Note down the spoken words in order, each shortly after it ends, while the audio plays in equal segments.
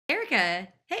Erica,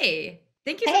 hey,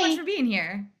 thank you so much for Hey, being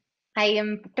here. I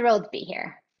am thrilled to be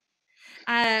here.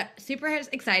 Super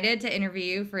excited to interview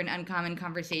you for an uncommon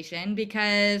conversation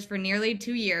because for nearly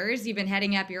 2 years, you've been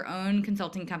heading up your own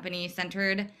consulting company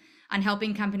centered on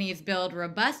helping companies build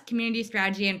robust community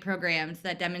strategy and programs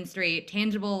that demonstrate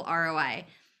tangible ROI.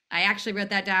 I actually wrote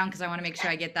that down because I want to make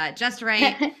sure I get that just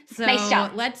right. Nice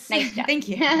job. So let's, Nice job. thank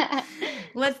you.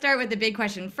 Let's start with the big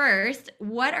question first.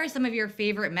 What are some of your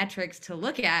favorite metrics to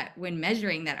look at when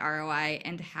measuring that ROI,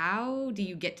 and how do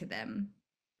you get to them?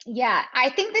 Yeah, I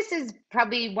think this is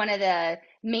probably one of the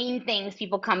main things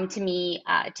people come to me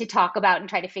to talk about and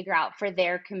try to figure out for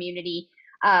their community,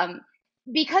 um,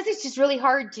 because it's just really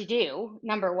hard to do.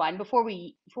 Number one, before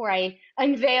I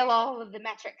unveil all of the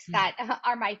metrics that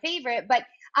are my favorite, but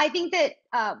I think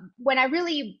that when I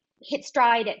really hit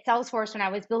stride at Salesforce, when I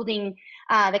was building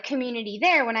the community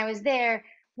there, when I was there.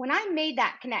 When I made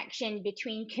that connection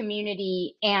between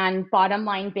community and bottom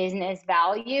line business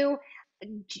value,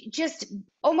 just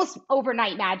almost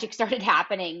overnight magic started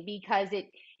happening because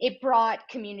it brought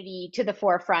community to the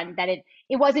forefront, that it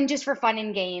wasn't just for fun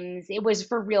and games, it was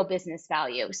for real business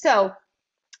value. So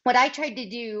what I tried to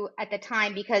do at the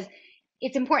time, because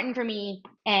it's important for me,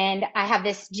 and I have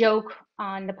this joke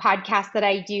on the podcast that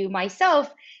I do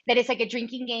myself, that it's like a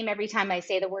drinking game every time I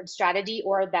say the word strategy,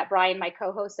 or that Brian, my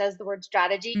co-host, says the word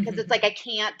strategy, because it's like I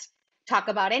can't talk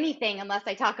about anything unless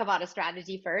I talk about a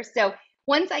strategy first. So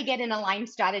once I get an aligned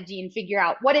strategy and figure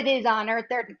out what it is on earth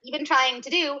they're even trying to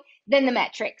do, then the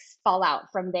metrics fall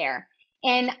out from there.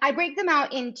 And I break them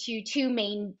out into two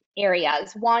main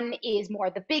areas. One is more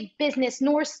the big business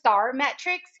North Star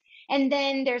metrics, and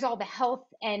then there's all the health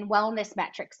and wellness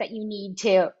metrics that you need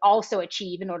to also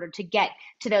achieve in order to get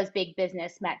to those big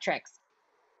business metrics.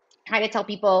 Try to tell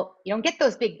people you don't get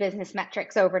those big business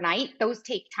metrics overnight. Those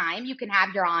take time. You can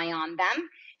have your eye on them.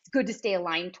 It's good to stay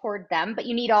aligned toward them, but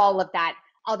you need all of that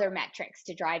other metrics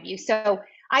to drive you. So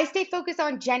I stay focused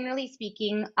on, generally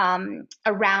speaking,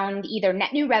 around either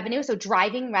net new revenue, so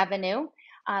driving revenue,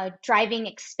 driving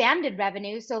expanded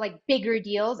revenue, so like bigger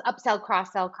deals, upsell,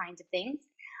 cross sell kinds of things.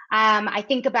 I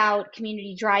think about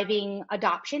community driving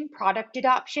adoption, product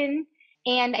adoption,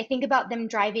 and I think about them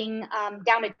driving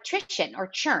down attrition or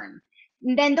churn.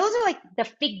 And then those are like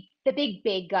the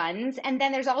big guns. And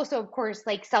then there's also, of course,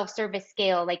 like self-service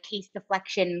scale, like case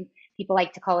deflection. People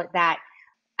like to call it that.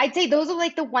 I'd say those are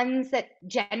like the ones that,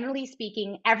 generally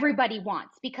speaking, everybody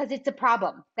wants because it's a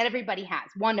problem that everybody has.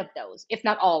 One of those, if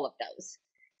not all of those.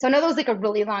 So I know that was like a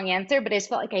really long answer, but I just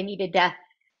felt like I needed to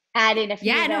add in a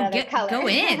few Yeah, of that no, other get color. go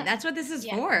in. That's what this is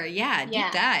Yeah, for. Yeah, deep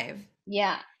yeah, dive.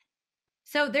 yeah.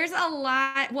 So there's a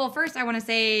lot. Well, first, I want to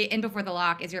say In Before the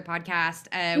Lock is your podcast.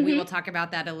 We will Hmm. talk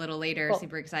about that a little later. Cool.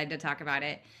 Super excited to talk about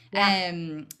it. Yeah,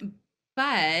 Um,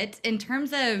 but in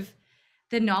terms of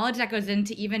the knowledge that goes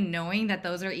into even knowing that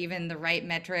those are even the right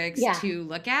metrics yeah. to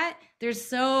look at, there's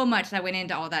so much that went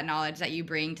into all that knowledge that you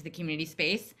bring to the community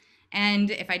space.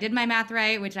 And if I did my math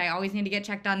right, which I always need to get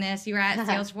checked on this, you were at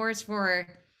Salesforce for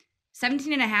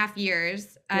 17 and a half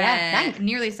years, Yeah, nice.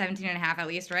 nearly 17 and a half at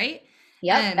least, right?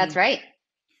 Yep, that's Um, right.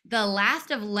 the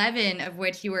last of 11 of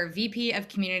which you were VP of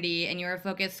Community, and you were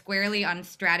focused squarely on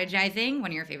strategizing,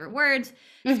 one of your favorite words,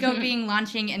 Hmm. scoping,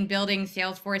 launching, and building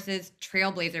Salesforce's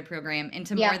Trailblazer program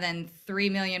into more Yeah. than 3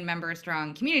 million member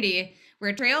strong community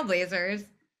where Trailblazers,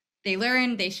 they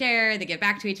learn, they share, they give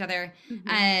back to each other. Hmm.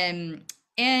 Um,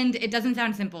 and it doesn't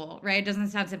sound simple, right? It doesn't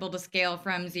sound simple to scale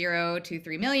from 0 to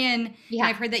 3 million. And Yeah.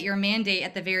 I've heard that your mandate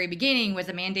at the very beginning was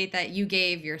a mandate that you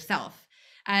gave yourself.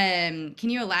 Can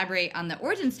you elaborate on the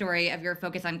origin story of your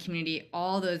focus on community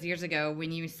all those years ago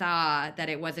when you saw that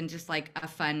it wasn't just like a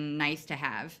fun, nice to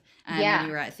have when Yeah.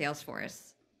 you were at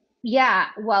Salesforce? Yeah.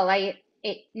 Well,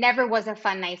 it never was a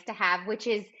fun nice to have, which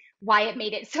is why it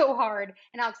made it so hard.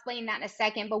 And I'll explain that in a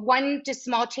second. But one just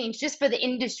small change just for the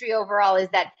industry overall is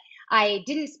that I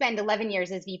didn't spend 11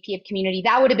 years as VP of community.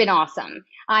 That would have been awesome.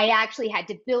 I actually had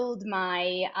to build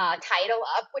my title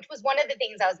up, which was one of the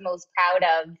things I was most proud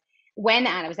of when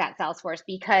I was at Salesforce,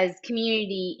 because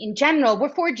community in general,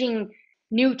 we're forging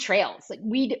new trails. Like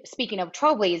speaking of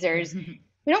trailblazers,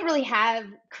 we don't really have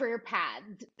career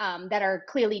paths that are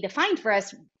clearly defined for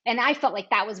us. And I felt like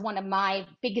that was one of my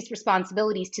biggest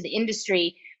responsibilities to the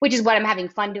industry, which is what I'm having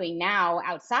fun doing now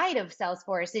outside of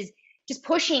Salesforce, is just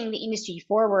pushing the industry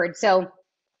forward. So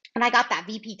when I got that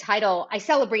VP title, I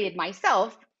celebrated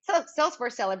myself. So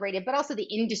Salesforce celebrated, but also the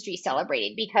industry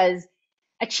celebrated, because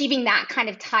achieving that kind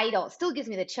of title still gives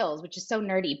me the chills, which is so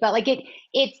nerdy, but like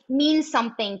it means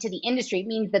something to the industry. It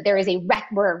means that there is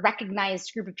we're a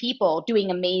recognized group of people doing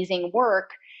amazing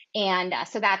work, And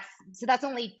so that's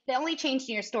only the only change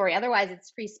in your story. Otherwise,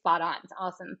 it's pretty spot on. It's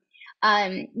awesome.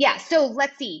 Yeah. So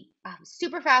let's see.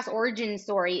 Super fast origin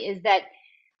story is that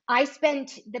I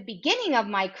spent the beginning of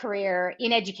my career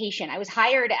in education. I was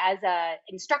hired as a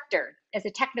instructor, as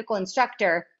a technical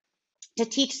instructor to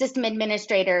teach system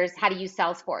administrators how to use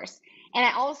Salesforce. And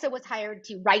I also was hired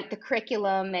to write the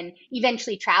curriculum and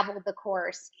eventually travel the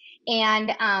course.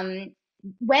 And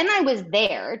when I was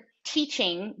there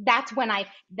teaching, that's when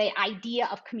the idea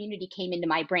of community came into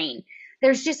my brain.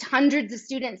 There's just hundreds of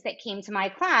students that came to my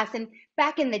class. And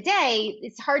back in the day,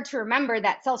 it's hard to remember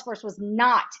that Salesforce was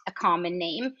not a common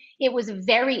name. It was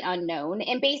very unknown.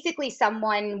 And basically,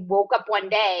 someone woke up one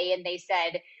day and they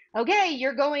said, okay,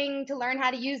 you're going to learn how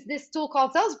to use this tool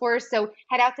called Salesforce. So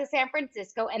head out to San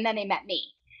Francisco. And then they met me.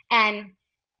 And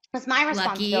it's my Lucky.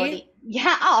 responsibility.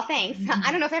 Yeah. Oh, thanks.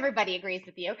 I don't know if everybody agrees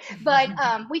with you, but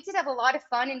we did have a lot of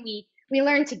fun, and we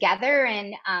learned together.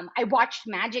 And I watched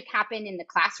magic happen in the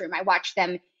classroom. I watched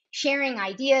them sharing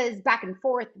ideas back and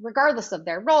forth, regardless of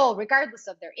their role, regardless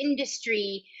of their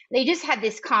industry. They just had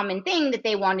this common thing that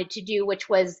they wanted to do, which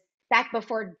was back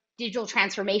before digital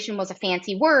transformation was a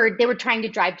fancy word. They were trying to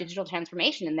drive digital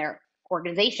transformation in their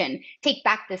organization, take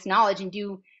back this knowledge and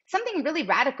do something really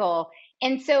radical.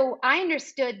 And so I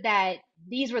understood that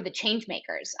these were the change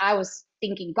makers. I was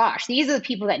thinking, gosh, these are the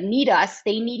people that need us.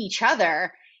 They need each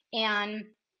other. And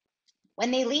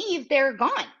when they leave, they're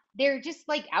gone. They're just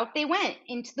like out they went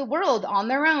into the world on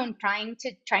their own, trying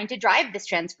to drive this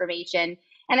transformation.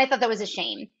 And I thought that was a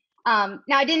shame. Now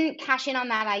I didn't cash in on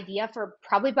that idea for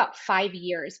probably about 5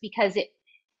 years because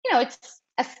it's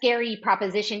a scary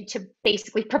proposition to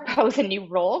basically propose a new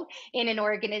role in an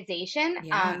organization.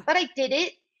 Yeah. But I did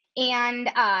it, and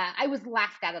I was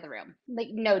laughed out of the room, like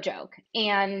no joke.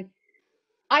 And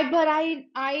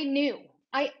I knew.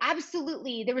 I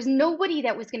absolutely, there was nobody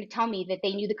that was going to tell me that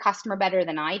they knew the customer better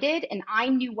than I did, and I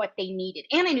knew what they needed,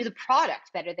 and I knew the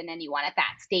product better than anyone at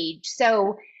that stage.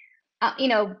 So,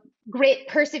 grit,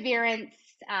 perseverance,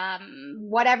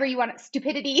 whatever you want,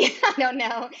 stupidity, I don't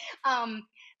know.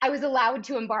 I was allowed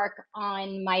to embark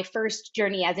on my first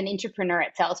journey as an entrepreneur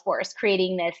at Salesforce,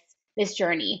 creating this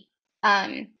journey.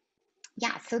 Um,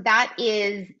 yeah, so that's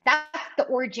the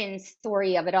origin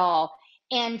story of it all.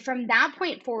 And from that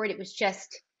point forward, it was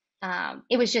just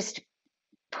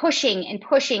pushing and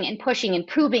pushing and pushing and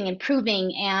proving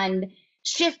and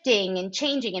shifting and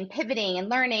changing and pivoting and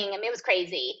learning. I mean, it was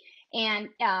crazy. And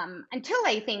until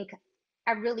I think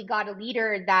I really got a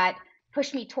leader that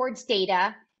pushed me towards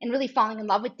data and really falling in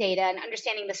love with data and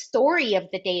understanding the story of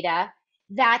the data,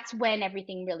 that's when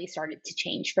everything really started to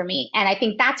change for me. And I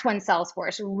think that's when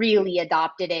Salesforce really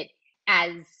adopted it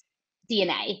as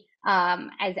DNA.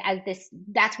 As this,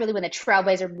 that's really when the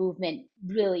Trailblazer movement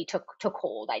really took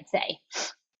hold, I'd say.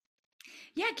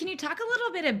 Yeah, can you talk a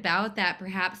little bit about that,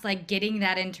 perhaps like getting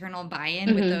that internal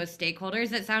buy-in with Hmm. those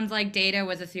stakeholders? It sounds like data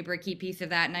was a super key piece of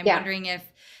that. And I'm Yeah. wondering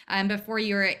if before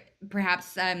you were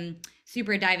perhaps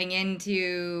super diving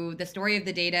into the story of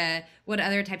the data, what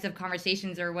other types of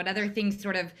conversations or what other things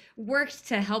sort of worked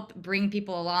to help bring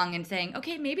people along and saying,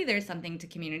 okay, maybe there's something to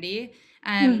community.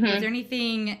 Was Hmm. there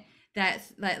anything that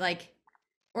like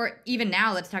or even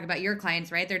now, let's talk about your clients,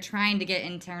 right? They're trying to get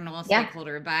internal Yeah.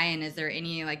 stakeholder buy-in. Is there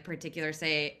any like particular,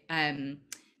 say,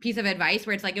 piece of advice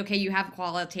where it's like, okay, you have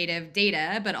qualitative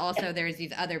data, but also there's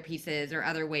these other pieces or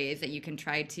other ways that you can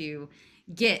try to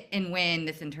get and win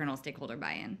this internal stakeholder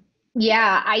buy-in?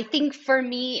 Yeah, I think for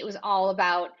me, it was all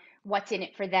about what's in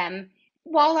it for them.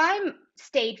 While I'm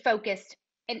stayed focused,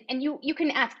 and you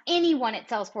can ask anyone at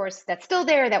Salesforce that's still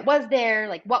there, that was there,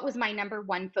 like what was my number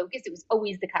one focus? It was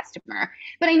always the customer.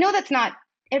 But I know that's not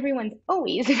everyone's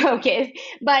always focus.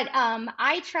 But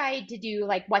I tried to do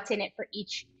like what's in it for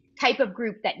each type of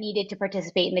group that needed to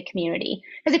participate in the community.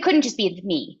 Because it couldn't just be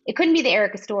me. It couldn't be the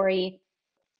Erica story.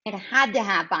 It had to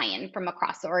have buy-in from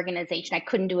across the organization. I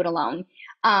couldn't do it alone.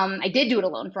 I did do it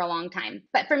alone for a long time,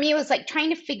 but for me, it was like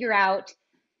trying to figure out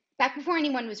back before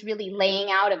anyone was really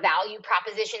laying out a value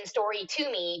proposition story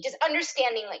to me, just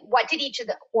understanding like what did each of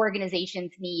the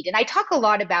organizations need. And I talk a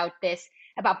lot about this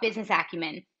about business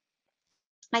acumen.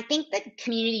 I think that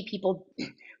community people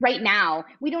right now,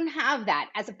 we don't have that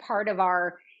as a part of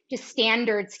our just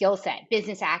standard skill set,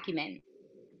 business acumen.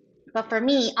 But for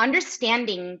me,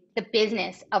 understanding the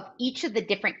business of each of the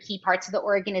different key parts of the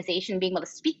organization, being able to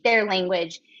speak their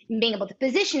language, and being able to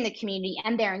position the community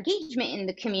and their engagement in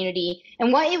the community,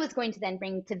 and what it was going to then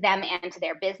bring to them and to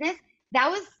their business, that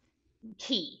was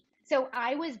key. So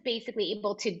I was basically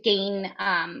able to gain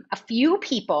a few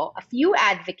people, a few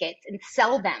advocates, and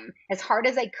sell them as hard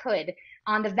as I could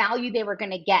on the value they were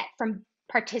going to get from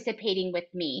participating with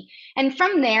me. And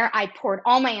from there, I poured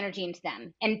all my energy into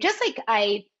them. And just like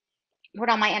I poured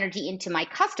all my energy into my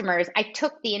customers, I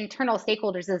took the internal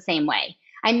stakeholders the same way.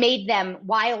 I made them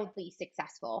wildly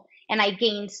successful, and I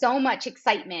gained so much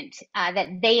excitement that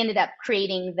they ended up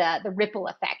creating the ripple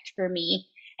effect for me.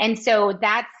 And so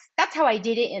that's how I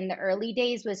did it in the early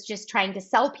days, was just trying to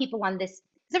sell people on this.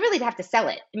 Because I really did have to sell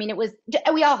it. I mean, it was,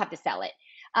 we all have to sell it.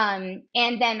 And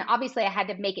then obviously I had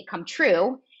to make it come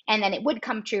true, and then it would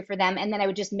come true for them, and then I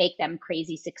would just make them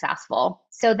crazy successful.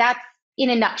 So that's,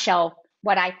 in a nutshell,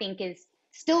 what I think is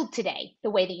still today the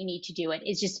way that you need to do it,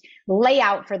 is just lay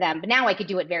out for them. But now I could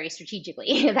do it very strategically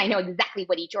because I know exactly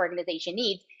what each organization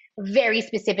needs, very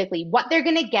specifically what they're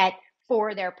going to get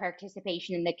for their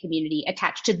participation in the community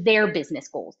attached to their business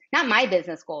goals, not my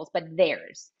business goals, but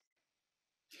theirs.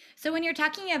 So when you're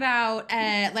talking about,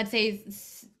 let's say,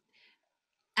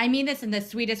 I mean this in the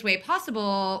sweetest way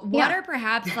possible, what are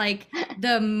perhaps like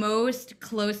the most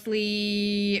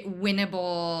closely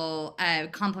winnable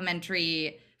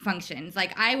complementary functions?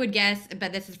 Like I would guess,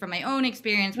 but this is from my own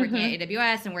experience working at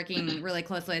AWS and working really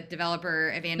closely with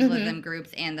developer evangelism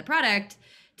groups and the product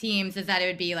teams, is that it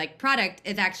would be like product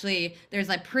is actually, there's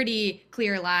a pretty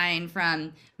clear line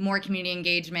from more community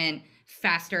engagement,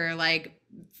 faster like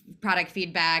product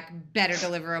feedback, better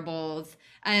deliverables.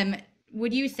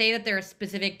 Would you say that there are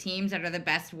specific teams that are the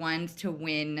best ones to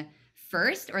win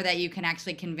first, or that you can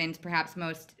actually convince perhaps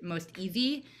most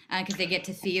easy because they get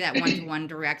to see that one-to-one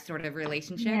direct sort of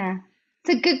relationship? Yeah,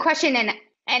 it's a good question, and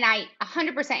I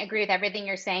 100% agree with everything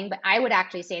you're saying, but I would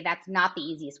actually say that's not the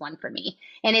easiest one for me,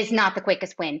 and it's not the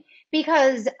quickest win,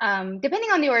 because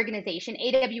depending on the organization,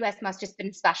 AWS must just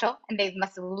been special, and they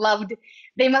must have loved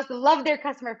their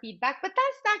customer feedback, but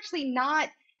that's actually not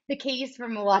the case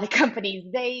from a lot of companies.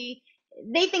 They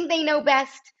think they know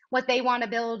best what they want to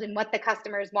build and what the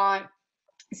customers want.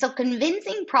 So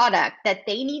convincing product that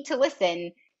they need to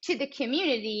listen to the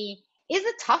community is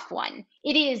a tough one.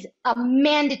 It is a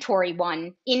mandatory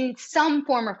one in some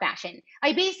form or fashion.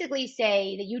 I basically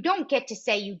say that you don't get to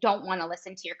say you don't want to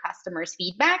listen to your customers'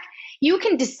 feedback. You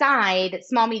can decide,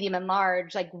 small, medium, and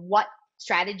large, like what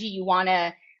strategy you want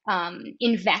to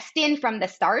invest in from the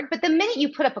start. But the minute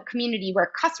you put up a community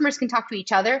where customers can talk to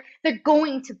each other, they're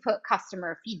going to put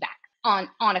customer feedback on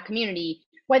a community,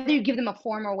 whether you give them a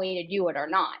formal way to do it or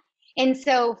not. And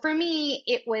so for me,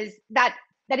 it was that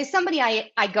is somebody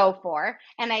I go for,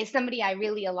 and somebody I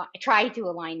really try to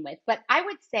align with. But I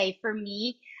would say for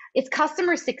me, it's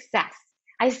customer success.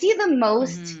 I see the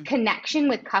most connection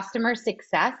with customer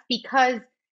success because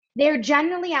they're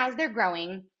generally, as they're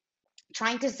growing,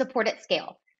 trying to support at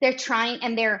scale. They're trying,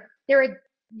 and they're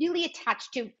really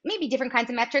attached to maybe different kinds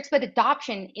of metrics, but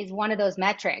adoption is one of those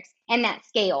metrics, and that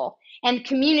scale. And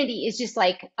community is just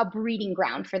like a breeding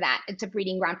ground for that. It's a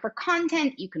breeding ground for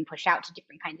content. You can push out to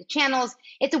different kinds of channels.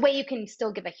 It's a way you can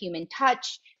still give a human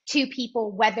touch to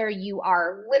people, whether you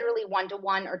are literally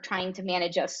one-to-one or trying to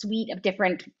manage a suite of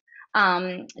different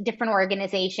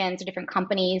organizations or different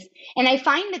companies. And I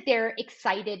find that they're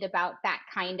excited about that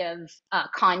kind of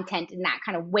content and that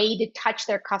kind of way to touch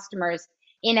their customers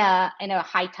in a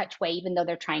high touch way, even though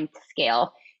they're trying to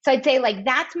scale. So I'd say like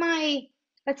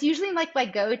that's usually like my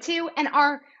go-to, and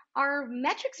our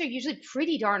metrics are usually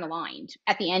pretty darn aligned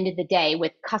at the end of the day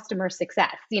with customer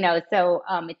success, so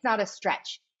it's not a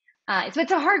stretch.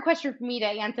 It's a hard question for me to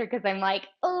answer because I'm like,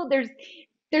 oh,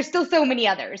 there's still so many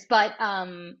others, but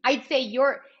I'd say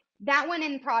that one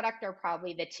and product are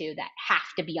probably the two that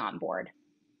have to be on board.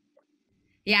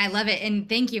 Yeah, I love it. And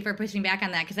thank you for pushing back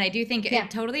on that, because I do think it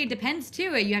totally depends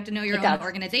too. You have to know your own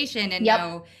organization and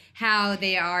know how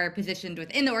they are positioned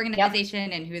within the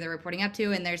organization and who they're reporting up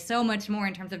to. And there's so much more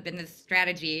in terms of business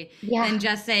strategy than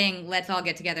just saying, let's all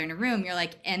get together in a room. You're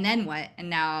like, and then what? And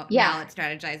now let's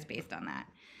strategize based on that.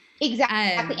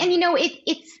 Exactly. And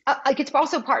it's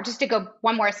also part, just to go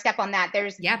one more step on that,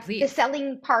 there's please. The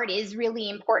selling part is really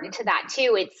important to that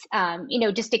too. It's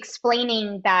just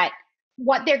explaining that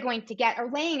what they're going to get,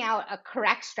 or laying out a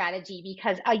correct strategy,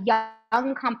 because a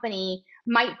young company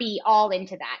might be all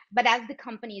into that. But as the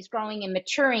company is growing and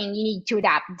maturing, you need to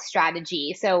adapt the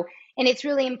strategy. So, and it's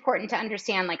really important to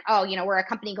understand, like, we're a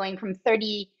company going from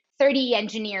 30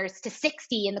 engineers to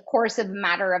 60 in the course of a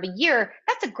matter of a year.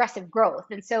 That's aggressive growth.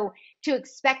 And so to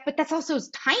expect, but that's also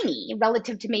tiny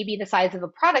relative to maybe the size of a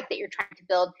product that you're trying to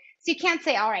build. So you can't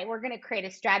say, all right, we're going to create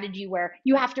a strategy where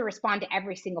you have to respond to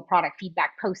every single product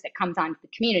feedback post that comes onto the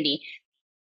community.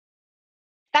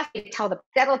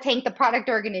 That'll tank the product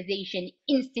organization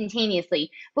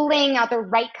instantaneously, but laying out the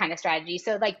right kind of strategy.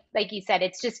 So like you said,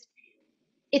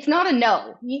 it's not a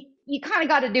no. You kind of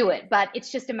got to do it, but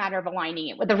it's just a matter of aligning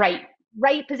it with the right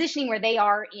right positioning where they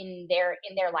are in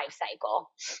their life cycle.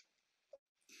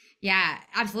 Yeah,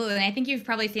 absolutely. And I think you've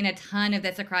probably seen a ton of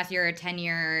this across your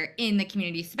tenure in the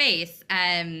community space.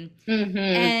 Mm-hmm.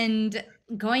 And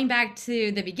going back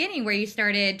to the beginning where you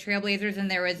started Trailblazers and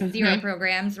there was zero Mm-hmm.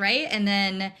 programs, right? And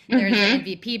then there's the Mm-hmm.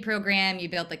 MVP program, you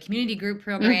built the community group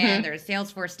program, Mm-hmm. there's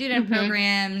Salesforce student Mm-hmm.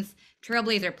 programs,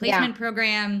 Trailblazer Yeah. placement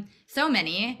program, so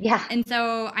many. Yeah. And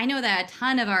so I know that a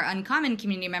ton of our Uncommon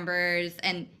community members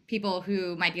and people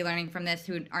who might be learning from this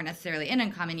who aren't necessarily in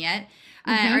Uncommon yet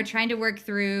are Mm-hmm. trying to work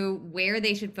through where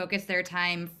they should focus their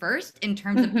time first in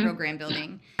terms of Mm-hmm. program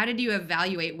building. How did you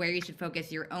evaluate where you should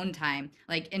focus your own time,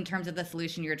 like in terms of the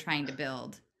solution you're trying to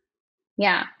build?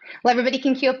 Yeah. Well, everybody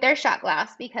can cue up their shot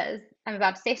glass because I'm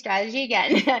about to say strategy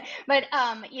again. But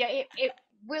it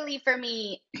really for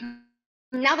me,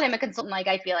 now that I'm a consultant, like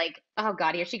I feel like, oh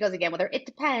God, here she goes again with her. It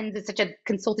depends. It's such a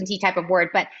consultancy type of word,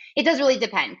 but it does really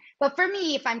depend. But for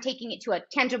me, if I'm taking it to a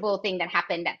tangible thing that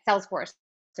happened at Salesforce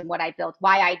and what I built,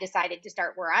 why I decided to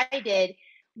start where I did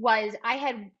was I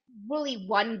had really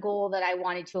one goal that I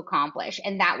wanted to accomplish,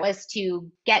 and that was to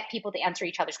get people to answer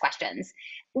each other's questions.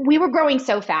 We were growing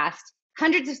so fast.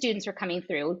 Hundreds of students were coming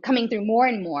through more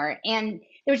and more, and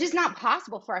it was just not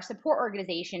possible for our support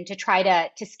organization to try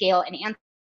to scale and answer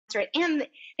it. And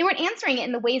they weren't answering it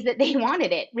in the ways that they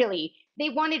wanted it, really. They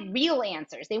wanted real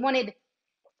answers. They wanted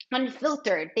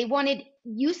unfiltered. They wanted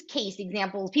use case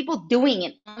examples, people doing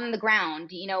it on the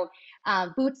ground,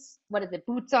 boots, what is it?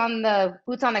 Boots on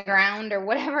the ground or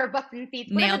whatever, butts in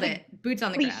seats, whatever Nailed the it. Boots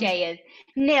on the ground. cliche is.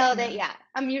 Nailed it. Yeah. Yeah.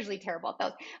 I'm usually terrible at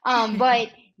those. But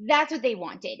that's what they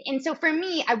wanted. And so for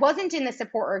me, I wasn't in the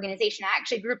support organization. I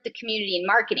actually grew up the community and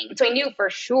marketing. So I knew for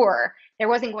sure there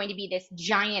wasn't going to be this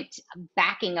giant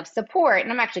backing of support.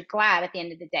 And I'm actually glad at the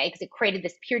end of the day because it created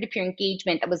this peer-to-peer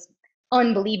engagement that was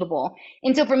unbelievable.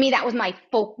 And so for me, that was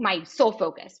my sole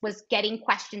focus was getting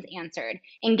questions answered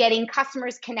and getting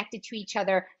customers connected to each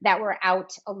other that were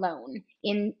out alone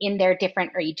in their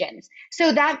different regions.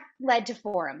 So that led to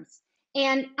forums.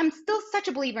 And I'm still such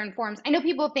a believer in forums. I know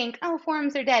people think, oh,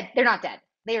 forums are dead. They're not dead.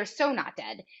 They are so not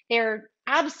dead. They're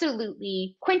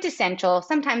absolutely quintessential,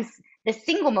 sometimes the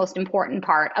single most important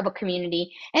part of a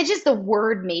community. And it's just the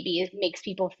word maybe makes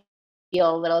people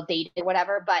feel a little dated or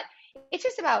whatever, but it's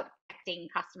just about connecting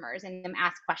customers and them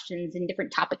ask questions in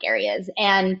different topic areas.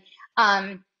 And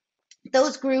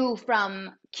those grew from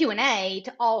Q&A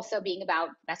to also being about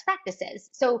best practices.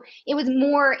 So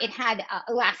it had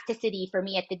elasticity for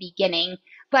me at the beginning,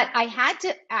 but I had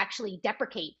to actually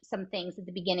deprecate some things at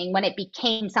the beginning when it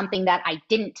became something that I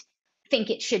didn't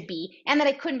think it should be and that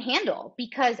I couldn't handle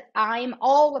because I'm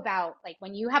all about like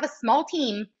when you have a small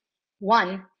team,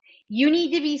 one, you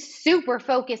need to be super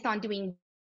focused on doing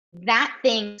that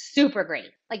thing super great.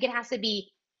 Like it has to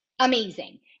be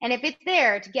amazing. And if it's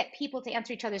there to get people to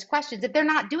answer each other's questions, if they're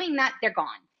not doing that, they're gone.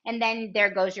 And then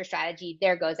there goes your strategy,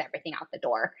 there goes everything out the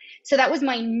door. So that was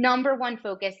my number one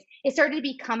focus. It started to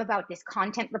become about this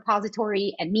content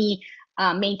repository and me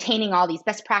maintaining all these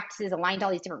best practices, aligned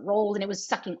all these different roles, and it was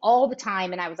sucking all the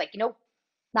time. And I was like,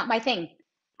 not my thing.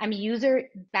 I'm a user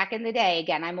back in the day.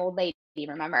 Again, I'm old lady,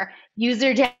 remember?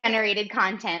 User generated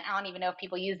content. I don't even know if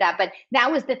people use that, but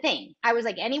that was the thing. I was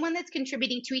like, anyone that's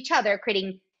contributing to each other,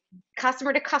 creating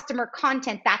customer to customer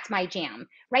content, that's my jam.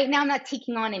 Right now, I'm not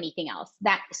taking on anything else.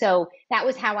 So that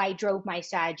was how I drove my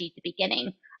strategy at the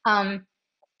beginning.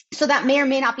 So that may or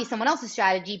may not be someone else's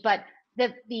strategy, but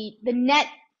the net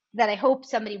that I hope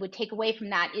somebody would take away from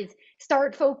that is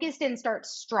start focused and start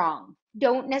strong.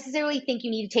 Don't necessarily think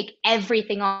you need to take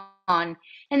everything on. And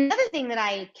another thing that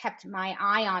I kept my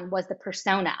eye on was the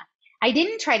persona. I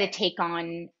didn't try to take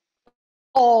on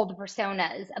all the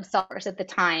personas of Salesforce at the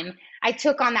time. I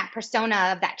took on that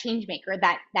persona of that Changemaker,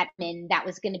 that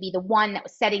was going to be the one that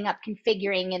was setting up,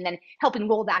 configuring, and then helping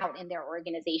roll that out in their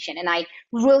organization. And I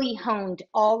really honed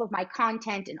all of my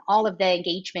content and all of the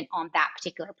engagement on that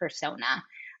particular persona.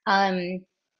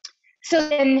 So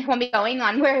then when we going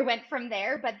on where I went from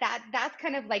there, but that's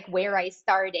kind of like where I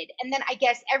started. And then I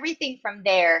guess everything from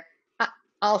there,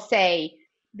 I'll say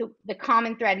the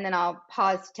common thread, and then I'll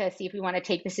pause to see if we want to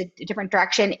take this a different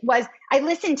direction, was I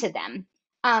listened to them.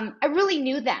 I really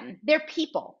knew them. They're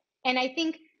people. And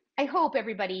I hope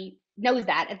everybody knows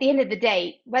that at the end of the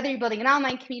day, whether you're building an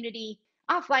online community,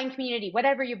 offline community,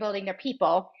 whatever you're building, they're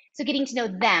people. So getting to know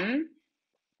them,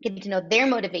 getting to know their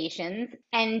motivations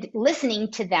and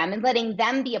listening to them and letting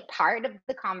them be a part of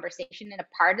the conversation and a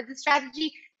part of the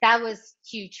strategy, that was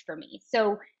huge for me.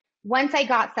 So once I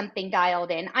got something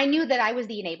dialed in, I knew that I was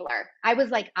the enabler. I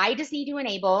was like, I just need to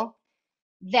enable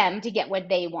them to get what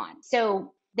they want.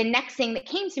 So the next thing that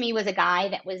came to me was a guy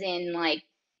that was in like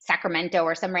Sacramento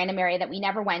or some random area that we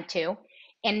never went to.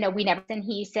 And we never, and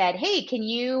he said, hey, can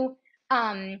you,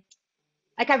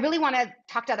 like, I really want to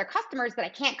talk to other customers, but I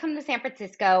can't come to San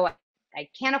Francisco. I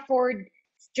can't afford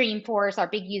Streamforce, our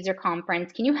big user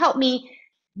conference. Can you help me?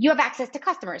 You have access to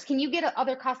customers. Can you get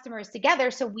other customers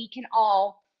together so we can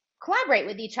all collaborate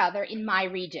with each other in my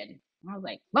region? And I was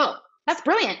like, whoa, that's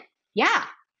brilliant. Yeah,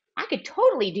 I could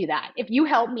totally do that if you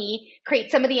help me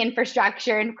create some of the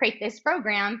infrastructure and create this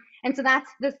program. And so that's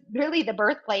really the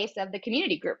birthplace of the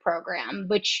community group program,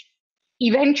 which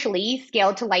eventually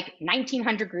scaled to like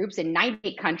 1,900 groups in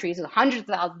 98 countries with hundreds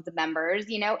of thousands of members,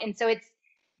 and so it's,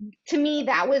 to me,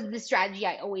 that was the strategy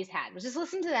I always had, was just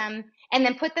listen to them and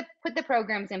then put the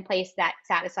programs in place that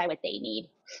satisfy what they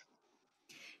need.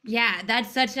 Yeah,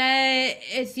 that's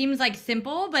it seems like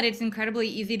simple, but it's incredibly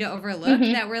easy to overlook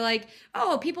Mm-hmm. that we're like,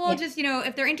 oh, people Yeah, just,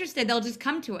 if they're interested, they'll just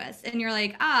come to us. And you're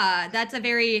like, ah, that's a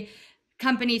very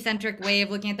company centric way of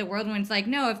looking at the world when it's like,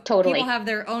 no, if people totally. have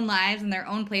their own lives and their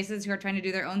own places who are trying to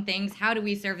do their own things, how do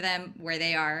we serve them where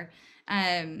they are?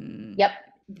 Um, Yep.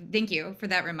 Thank you for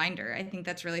that reminder. I think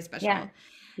that's really Yeah. special.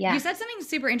 You Yeah. said something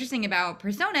super interesting about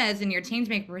personas and your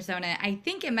changemaker persona. I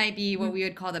think it might be what Mm-hmm. we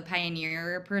would call the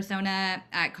pioneer persona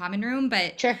at Common Room,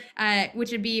 but Sure.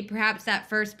 which would be perhaps that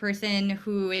first person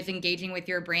who is engaging with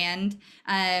your brand,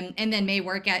 and then may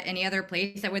work at any other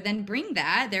place that would then bring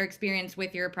their experience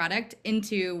with your product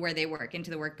into where they work,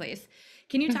 into the workplace.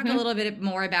 Can you talk a Mm-hmm. little bit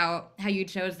more about how you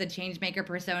chose the changemaker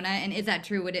persona? And is that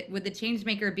true? Would the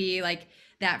changemaker be like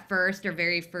that first or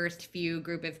very first few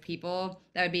group of people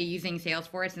that would be using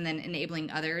Salesforce and then enabling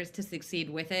others to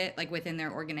succeed with it, like within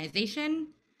their organization?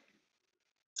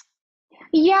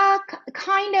 Yeah,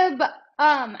 kind of.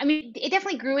 I mean, it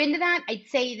definitely grew into that. I'd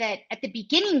say that at the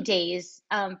beginning days,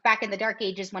 back in the dark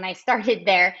ages when I started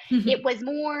there, it was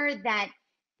more that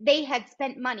they had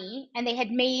spent money and they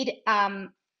had made,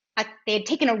 they had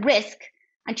taken a risk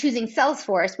on choosing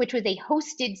Salesforce, which was a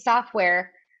hosted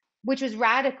software, which was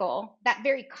radical. That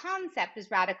very concept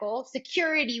was radical.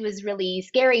 Security was really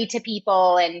scary to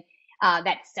people, and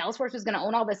that Salesforce was going to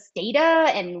own all this data.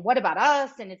 And what about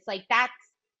us? And it's like that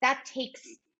takes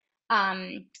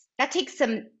um, that takes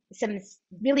some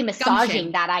really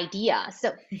massaging Gumption. that idea.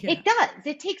 So Yeah. it does.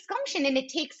 It takes gumption, and it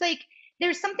takes, like,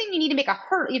 there's something you need to make a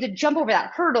hurdle. You have to jump over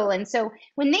that hurdle. And so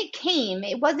when they came,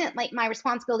 it wasn't like my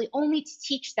responsibility only to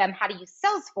teach them how to use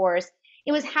Salesforce.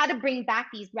 It was how to bring back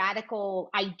these radical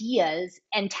ideas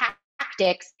and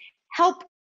tactics, help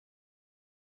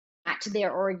to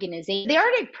their organization. They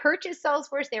already purchased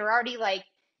Salesforce. They were already like,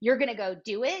 you're going to go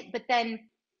do it. But then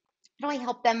really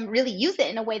help them really use it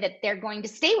in a way that they're going to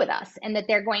stay with us and that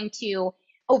they're going to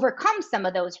overcome some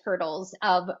of those hurdles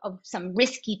of some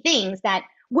risky things that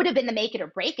would have been the make it or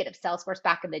break it of Salesforce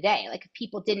back in the day. Like, if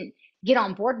people didn't get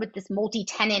on board with this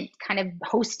multi-tenant kind of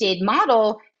hosted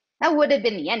model, that would have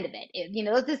been the end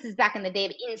of this is back in the day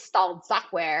of installed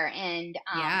software. And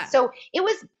Yeah. so it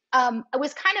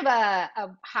was kind of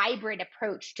a hybrid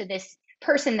approach to this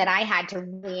person that I had to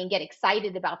really get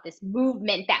excited about this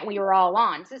movement that we were all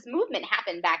on. So this movement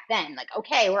happened back then. Like,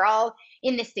 okay, we're all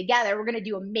in this together. We're going to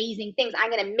do amazing things.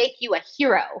 I'm going to make you a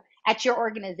hero at your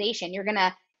organization. You're going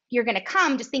to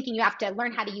come just thinking you have to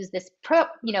learn how to use this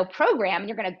program. And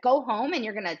you're going to go home and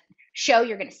you're going to show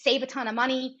you're going to save a ton of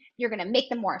money. You're going to make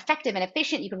them more effective and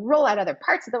efficient. You can roll out other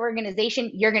parts of the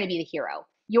organization. You're going to be the hero.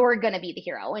 You're going to be the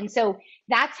hero. And so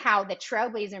that's how the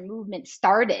Trailblazer movement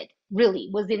started, really,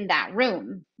 was in that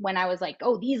room when I was like,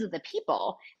 oh, these are the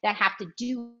people that have to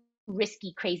do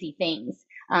risky, crazy things.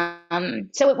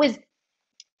 So it was,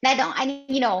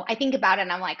 I think about it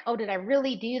and I'm like, oh, did I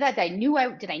really do that?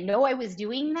 Did I know I was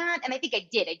doing that? And I think I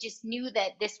did. I just knew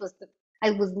that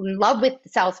I was in love with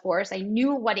Salesforce. I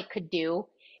knew what it could do.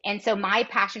 And so my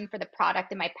passion for the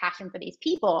product and my passion for these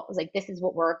people was like, this is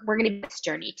what we're going to be this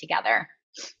journey together.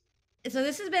 So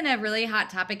this has been a really hot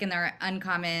topic in our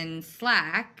Uncommon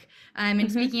Slack. And Mm-hmm.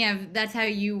 speaking of, that's how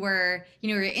you were,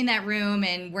 were in that room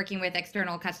and working with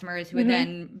external customers who would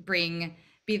Mm-hmm. then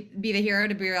be the hero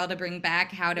to be able to bring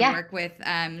back how to Yeah. work with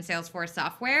Salesforce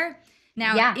software.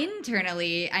 Now, Yeah.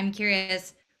 internally, I'm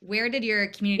curious, where did your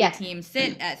community Yes. team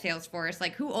sit at Salesforce?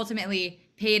 Like, who ultimately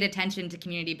paid attention to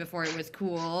community before it was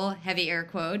cool, heavy air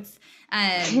quotes,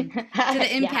 to the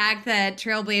Yeah. impact that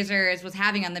Trailblazers was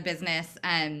having on the business?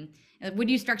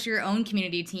 Would you structure your own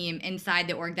community team inside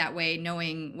the org that way,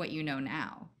 knowing what you know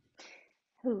now?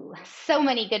 Ooh, so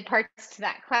many good parts to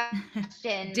that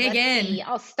question. Dig Let's see. in.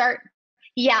 I'll start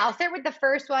with the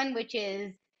first one, which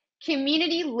is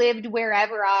community lived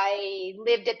wherever I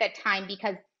lived at that time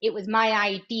because it was my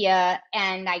idea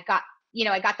and I got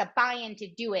the buy-in to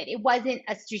do it. It wasn't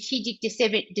a strategic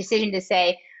decision to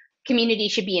say, community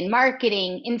should be in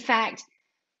marketing. In fact,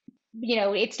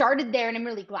 it started there, and I'm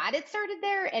really glad it started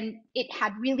there, and it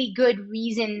had really good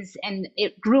reasons, and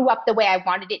it grew up the way I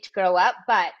wanted it to grow up.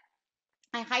 But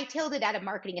I hightailed it out of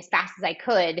marketing as fast as I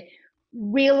could,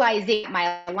 realizing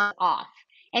my line off.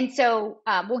 And so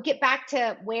we'll get back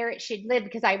to where it should live,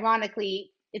 because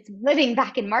ironically, it's living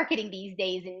back in marketing these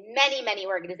days in many, many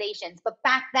organizations. But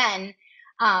back then,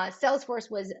 Salesforce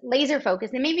was laser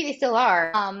focused, and maybe they still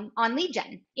are, on lead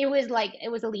gen. It was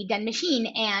a lead gen machine.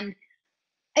 And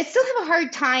I still have a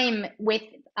hard time with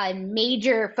a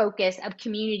major focus of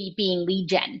community being lead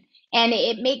gen. And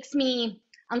it makes me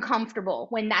uncomfortable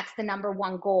when that's the number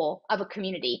one goal of a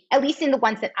community, at least in the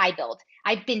ones that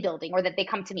I've been building, or that they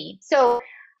come to me. So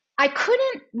I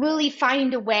couldn't really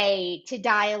find a way to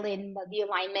dial in the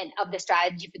alignment of the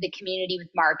strategy for the community with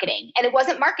marketing. And it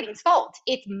wasn't marketing's fault.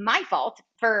 It's my fault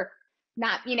for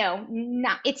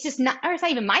it's just not, or it's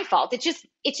not even my fault. It's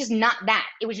just not that.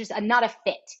 It was just not a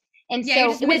fit. And Yeah, you're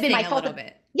so just it would have been my missing a fault. little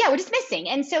bit. Yeah, we're just missing.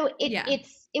 And so Yeah.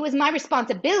 it was my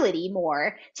responsibility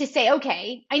more to say,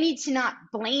 okay, I need to not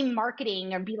blame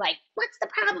marketing or be like, what's the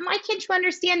problem? Why can't you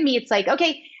understand me? It's like,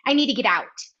 okay, I need to get out.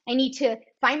 I need to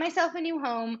find myself a new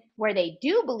home where they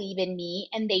do believe in me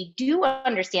and they do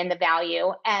understand the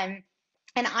value. And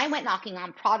I went knocking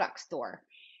on product's door.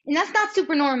 And that's not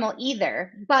super normal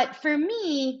either. But for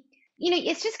me,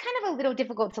 it's just kind of a little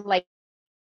difficult to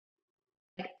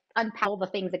unpack all the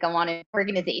things that go on in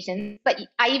organizations. But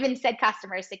I even said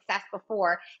customer success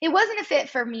before. It wasn't a fit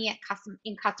for me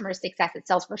in customer success at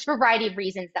Salesforce for a variety of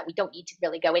reasons that we don't need to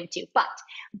really go into. But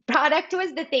product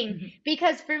was the thing, Mhm.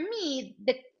 because for me,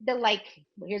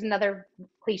 here's another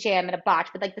cliche I'm going to botch,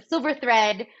 but like the silver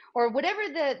thread, or whatever,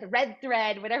 the red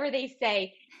thread, whatever they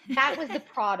say, that was the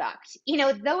product.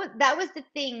 That was the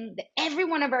thing that every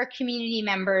one of our community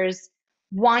members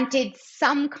wanted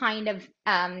some kind of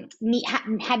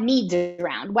had needs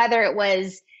around, whether it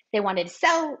was they wanted to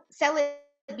sell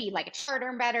it, be like a short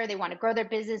term better, they want to grow their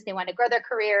business, they want to grow their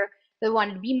career, they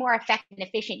wanted to be more effective and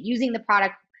efficient using the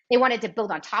product, they wanted to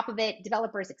build on top of it,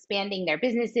 developers expanding their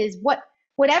businesses,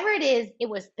 whatever it is, it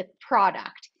was the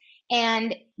product.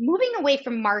 And moving away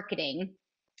from marketing,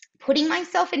 putting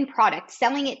myself in product,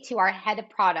 selling it to our head of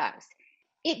products,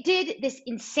 it did this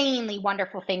insanely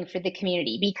wonderful thing for the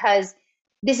community. Because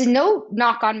this is no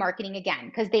knock on marketing again,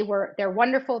 because they're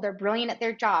wonderful, they're brilliant at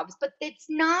their jobs, but it's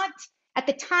not, at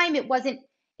the time, it wasn't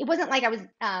like I was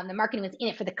the marketing was in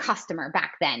it for the customer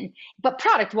back then, but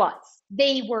product was.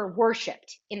 They were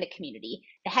worshipped in the community.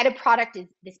 The head of product is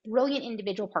this brilliant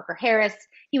individual, Parker Harris.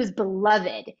 He was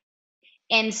beloved,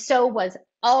 and so was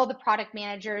all the product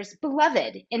managers,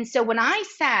 beloved. And so when I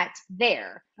sat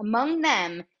there among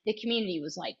them, the community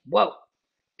was like, whoa,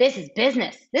 this is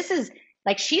business. This is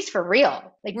like, she's for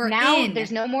real. Like, We're now in.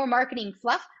 there's no more marketing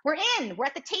fluff. We're in. We're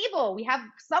at the table. We have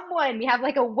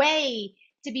like a way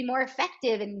to be more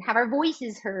effective and have our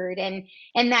voices heard. And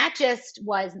that just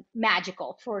was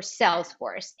magical for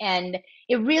Salesforce. And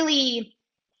you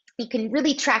can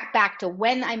really track back to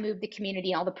when I moved the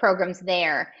community, all the programs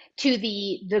there, to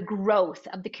the growth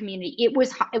of the community. It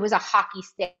was a hockey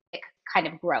stick kind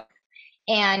of growth.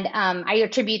 And I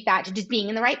attribute that to just being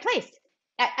in the right place.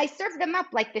 I served them up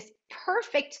like this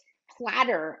perfect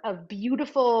platter of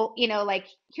beautiful, like,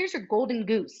 here's your golden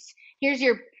goose. Here's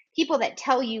your people that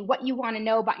tell you what you want to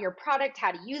know about your product,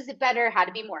 how to use it better, how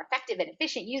to be more effective and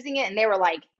efficient using it. And they were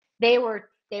like, they were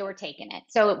taking it.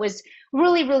 So it was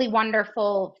really, really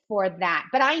wonderful for that.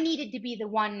 But I needed to be the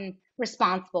one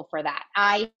responsible for that.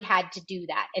 I had to do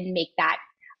that and make that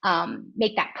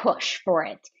push for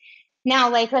it.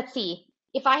 Now, like, let's see,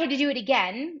 if I had to do it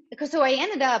again, because so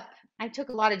I took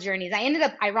a lot of journeys. I ended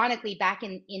up, ironically, back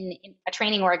in a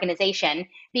training organization,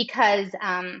 because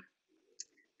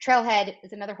Trailhead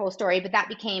is another whole story, but that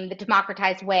became the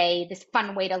democratized way, this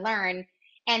fun way to learn.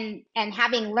 And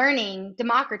having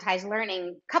democratized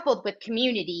learning coupled with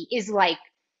community is like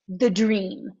the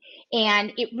dream.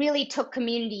 And it really took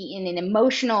community in an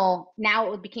emotional,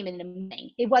 now it became an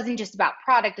thing. It wasn't just about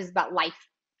product, it was about life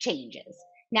changes.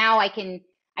 Now I can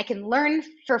learn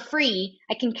for free,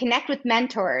 I can connect with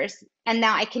mentors, and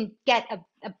now I can get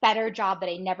a better job that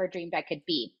I never dreamed I could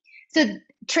be. So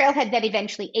Trailhead that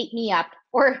eventually ate me up,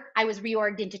 or I was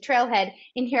reorged into Trailhead,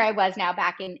 and here I was now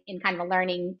back in kind of a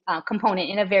learning component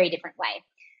in a very different way.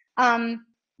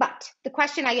 But the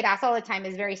question I get asked all the time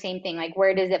is very same thing, like,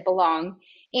 where does it belong?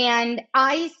 And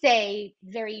I say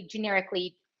very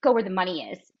generically, go where the money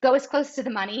is. Go as close to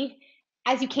the money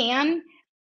as you can,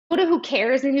 who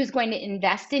cares and who's going to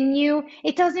invest in you,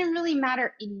 it doesn't really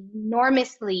matter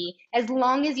enormously as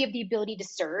long as you have the ability to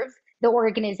serve the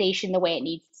organization the way it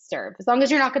needs to serve. As long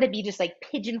as you're not going to be just like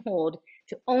pigeonholed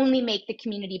to only make the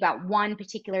community about one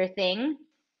particular thing.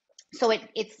 So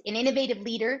it's an innovative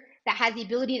leader that has the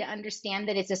ability to understand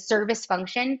that it's a service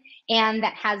function and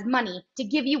that has money to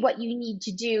give you what you need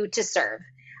to do to serve.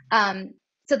 Um,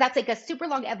 so that's like a super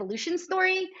long evolution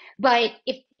story, but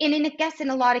I guess in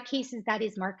a lot of cases that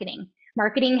is marketing.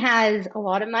 Marketing has a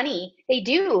lot of money. They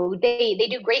do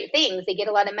great things. They get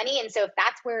a lot of money, and so if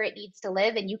that's where it needs to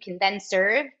live, and you can then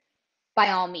serve,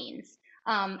 by all means.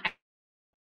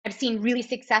 I've seen really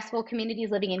successful communities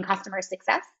living in customer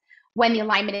success when the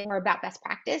alignment is more about best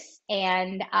practice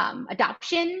and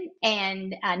adoption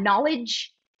and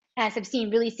knowledge. As I've seen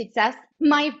really success,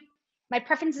 my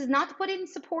preference is not to put in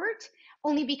support,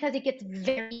 only because it gets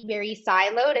very, very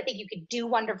siloed. I think you could do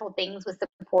wonderful things with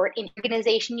support in the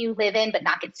organization you live in, but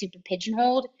not get super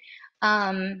pigeonholed.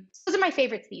 Those are my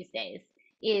favorites these days.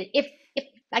 If if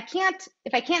I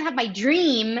can't have my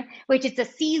dream, which is a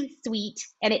C-suite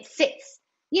and it sits,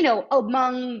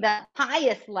 among the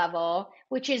highest level,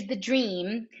 which is the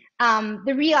dream.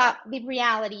 The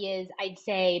reality is, I'd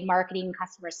say marketing,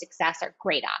 customer success are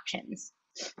great options.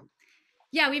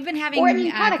 Yeah, we've been Or I having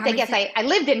mean, product. I guess conversations. I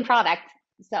lived in product,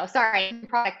 so sorry,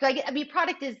 product. I mean,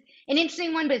 product is an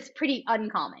interesting one, but it's pretty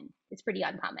uncommon. It's pretty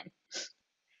uncommon.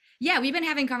 Yeah, we've been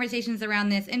having conversations around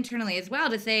this internally as well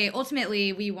to say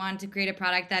ultimately we want to create a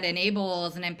product that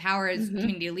enables and empowers Hmm.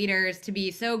 community leaders to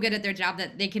be so good at their job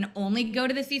that they can only go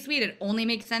to the C-suite. It only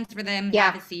makes sense for them to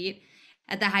have Yeah. a seat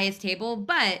at the highest table.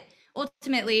 But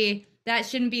ultimately, that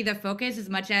shouldn't be the focus as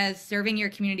much as serving your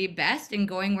community best and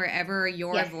going wherever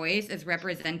your Yes. voice is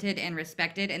represented and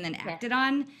respected and then Yes. acted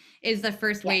on is the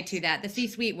first way to Yes. that. The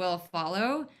C-suite will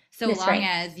follow so That's long right.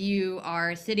 as you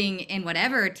are sitting in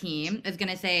whatever team is going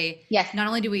to say, Yes. not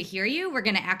only do we hear you, we're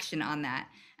going to action on that.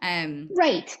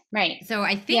 Right. Right. So Yeah.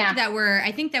 I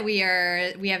think that we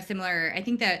have similar, I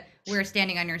think that we're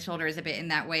standing on your shoulders a bit in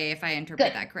that way, if I Good.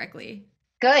 interpret that correctly.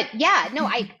 Good. Yeah. No,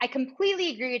 I completely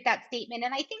agree with that statement,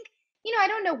 and I think I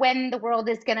don't know when the world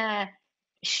is gonna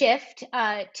shift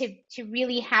to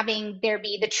really having there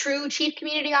be the true chief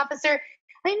community officer.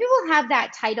 I mean, we will have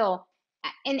that title,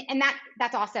 and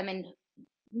that's awesome, and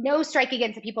no strike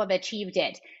against the people that have achieved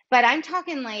it. But I'm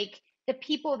talking like the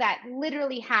people that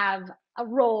literally have a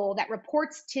role that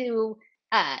reports to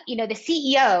the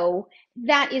CEO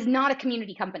that is not a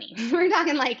community company. We're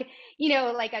talking like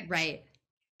like a Right.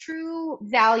 true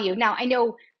value. Now, I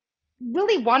know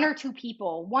really one or two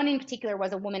people. One in particular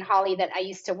was a woman, Holly, that I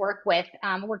used to work with,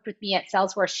 worked with me at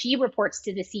Salesforce. She reports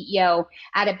to the CEO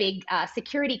at a big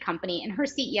security company, and her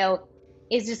CEO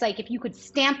is just like if you could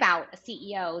stamp out a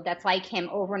CEO that's like him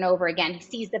over and over again. He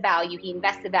sees the value, he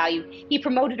invests the value. He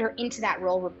promoted her into that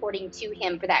role, reporting to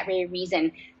him for that very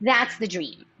reason. That's the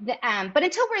dream. But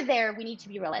until we're there, we need to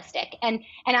be realistic, and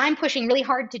I'm pushing really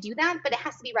hard to do that. But it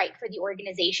has to be right for the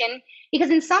organization, because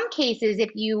in some cases,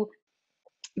 if you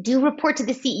do report to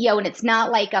the CEO and it's not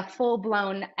like a full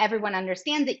blown, everyone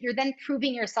understands it, you're then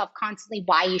proving yourself constantly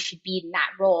why you should be in that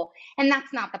role. And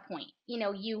that's not the point.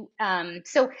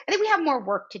 So I think we have more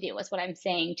work to do, is what I'm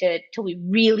saying, till we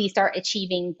really start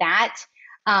achieving that.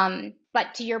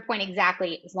 But to your point,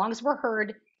 exactly, as long as we're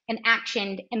heard and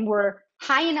actioned and we're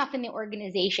high enough in the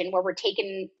organization where we're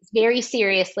taken very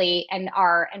seriously and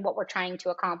what we're trying to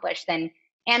accomplish, then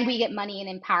and we get money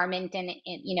and empowerment and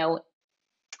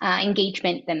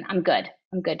engagement, then I'm good.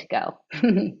 I'm good to go.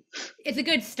 It's a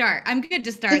good start. I'm good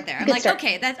to start there. I'm Good like, start.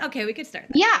 okay, that's okay. We could start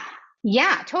there. Yeah.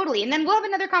 Yeah, totally. And then we'll have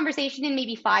another conversation in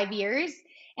maybe 5 years.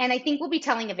 And I think we'll be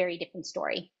telling a very different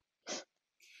story.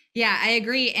 Yeah, I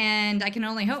agree. And I can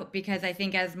only hope because I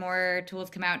think as more tools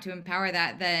come out to empower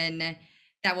that, then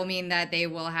that will mean that they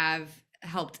will have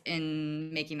helped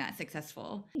in making that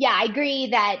successful. Yeah, I agree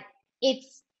that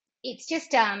it's it's just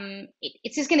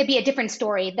going to be a different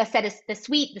story. The set is the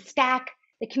suite, the stack,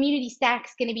 the community stack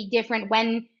is going to be different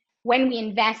when we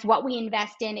invest, what we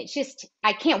invest in. It's just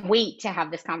I can't wait to have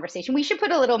this conversation. We should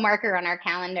put a little marker on our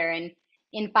calendar, and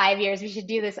in 5 years we should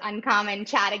do this uncommon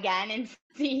chat again and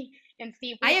see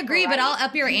if I we're agree, but I'll right.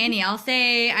 up your ante. I'll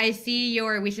say I see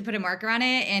your we should put a marker on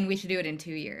it and we should do it in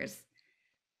 2 years.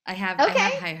 I Okay.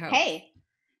 have high hopes. Hey,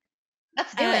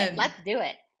 let's do it. Um Let's do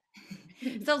it.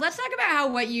 so let's talk about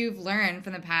how what you've learned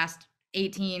from the past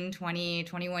 18, 20,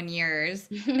 21 years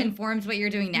informs what you're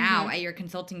doing now Hmm. at your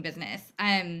consulting business.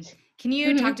 Can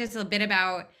you talk Hmm. to us a bit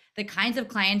about the kinds of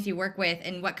clients you work with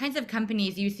and what kinds of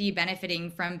companies you see benefiting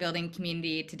from building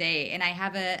community today? And I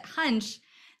have a hunch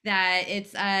that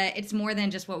it's more than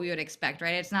just what we would expect,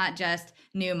 right? It's not just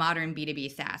new modern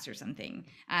B2B SaaS or something.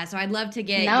 So I'd love to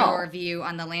get your No. view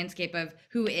on the landscape of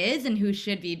who is and who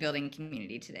should be building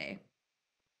community today.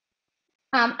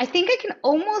 I think I can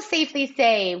almost safely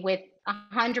say with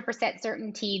 100%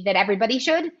 certainty that everybody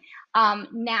should.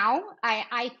 Now,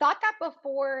 I thought that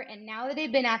before, and now that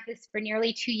I've been at this for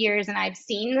nearly 2 years and I've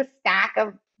seen the stack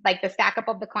of the stack up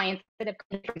of the clients that have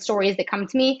different stories that come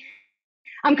to me,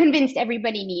 I'm convinced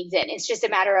everybody needs it. It's just a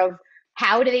matter of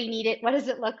how do they need it? What does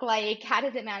it look like? How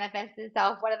does it manifest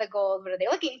itself? What are the goals? What are they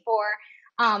looking for?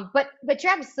 But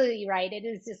you're absolutely right. It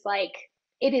is just like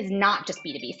it is not just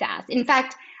B2B SaaS. In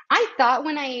fact, I thought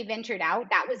when I ventured out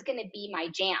that was going to be my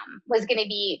jam, was going to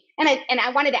be, and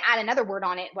I wanted to add another word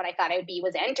on it. What I thought it would be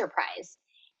was enterprise,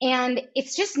 and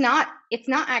it's just not. It's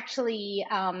not actually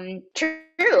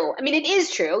true. I mean, it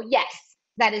is true. Yes,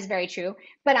 that is very true.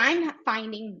 But I'm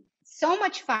finding so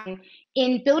much fun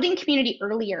in building community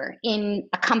earlier in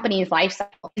a company's life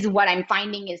cycle is what I'm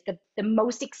finding is the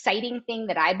most exciting thing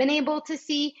that I've been able to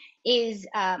see is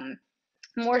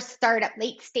more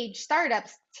late stage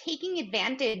startups taking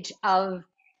advantage of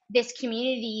this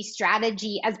community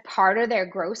strategy as part of their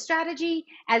growth strategy,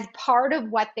 as part of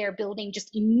what they're building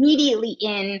just immediately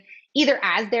in either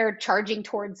as they're charging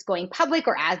towards going public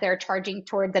or as they're charging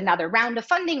towards another round of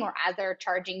funding or as they're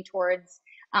charging towards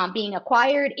being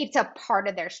acquired. It's a part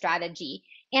of their strategy.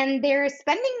 And they're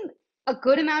spending a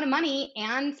good amount of money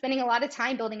and spending a lot of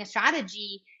time building a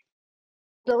strategy,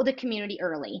 build a community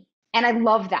early. And I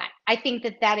love that. I think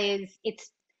that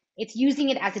it's using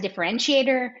it as a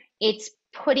differentiator. It's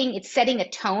setting a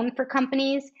tone for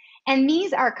companies. And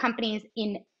these are companies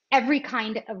in every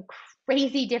kind of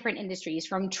crazy different industries,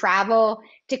 from travel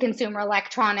to consumer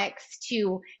electronics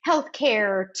to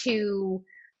healthcare to,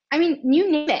 I mean,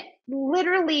 you name it.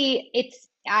 Literally,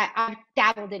 I've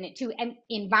dabbled in it too, and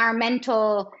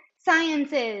environmental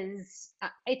sciences.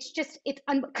 It's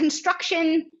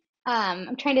construction.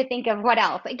 I'm trying to think of what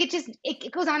else. Like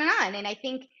it goes on, and I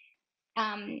think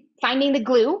finding the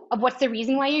glue of what's the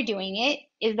reason why you're doing it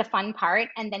is the fun part,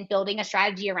 and then building a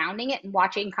strategy around it and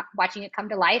watching it come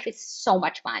to life is so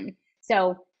much fun.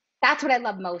 So that's what I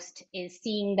love most, is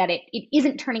seeing that it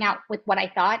isn't turning out with what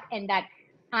I thought, and that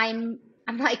I'm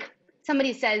like,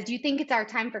 somebody says, do you think it's our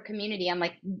time for community? I'm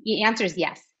like, the answer is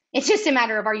yes. It's just a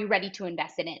matter of, are you ready to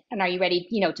invest in it, and are you ready,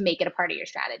 to make it a part of your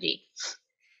strategy?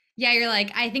 Yeah, you're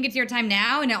like, I think it's your time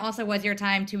now, and it also was your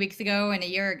time 2 weeks ago and a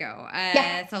year ago.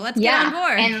 Yeah, So let's get on yeah,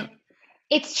 board. and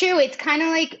it's true. It's kind of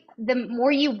like the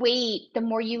more you wait, the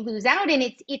more you lose out, and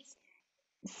it's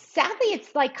sadly,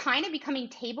 it's like kind of becoming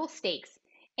table stakes.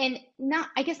 And not,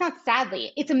 I guess not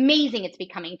sadly, it's amazing it's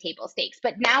becoming table stakes,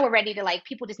 but now we're ready to, like,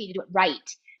 people just need to do it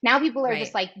right. Now people are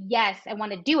just Right. like, yes, I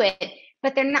want to do it,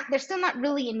 but they're still not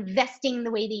really investing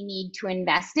the way they need to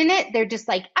invest in it. They're just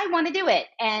like, I want to do it.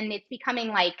 And it's becoming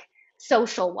like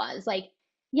social was like,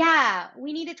 yeah,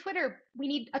 we need a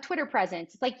Twitter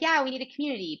presence. It's like, yeah, we need a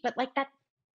community, but like that,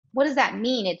 what does that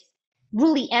mean? It's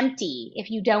really empty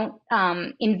if you don't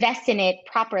invest in it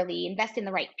properly, invest in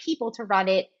the right people to run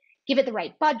it, give it the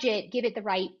right budget, give it the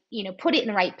right, put it in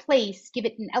the right place, give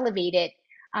it and elevate it.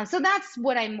 So that's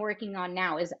what I'm working on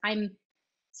now, is I'm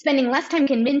spending less time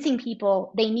convincing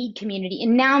people they need community,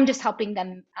 and now I'm just helping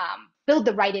them build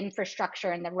the right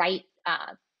infrastructure and the right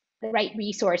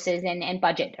resources and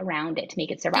budget around it to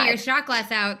make it Get your survive. shot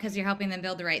glass out because you're helping them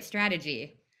build the right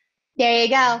strategy. There you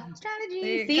go. There Strategy.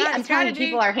 you See, got it, I'm telling you,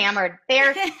 people strategy. are hammered.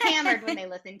 They're hammered when they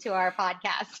listen to our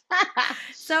podcast.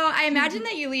 So I imagine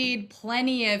that you lead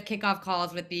plenty of kickoff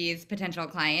calls with these potential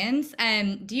clients.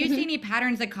 Do you see Mhm. any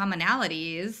patterns of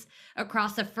commonalities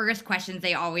across the first questions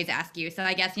they always ask you? So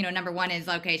I guess, number one is,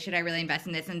 okay, should I really invest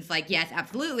in this? And it's like, yes,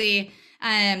 absolutely.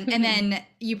 And then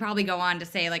you probably go on to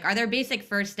say, like, are there basic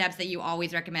first steps that you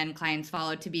always recommend clients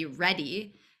follow to be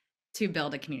ready to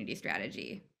build a community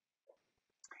strategy?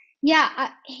 Yeah,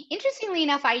 interestingly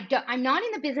enough, I'm not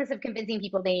in the business of convincing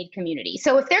people they need community.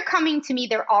 So if they're coming to me,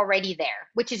 they're already there,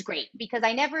 which is great, because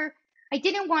I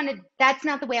didn't want to, that's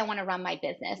not the way I want to run my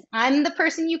business. I'm the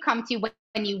person you come to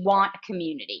when you want a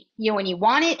community. When you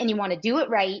want it and you want to do it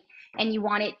right, and you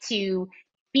want it to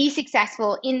be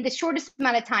successful in the shortest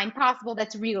amount of time possible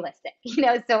that's realistic.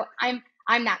 So I'm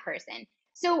that person.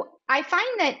 So I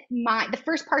find that the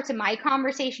first parts of my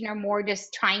conversation are more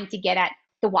just trying to get at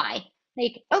the why.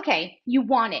 Like, okay, you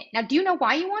want it. Now, do you know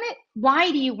why you want it?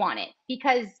 Why do you want it?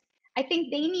 Because I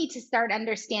think they need to start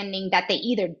understanding that they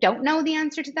either don't know the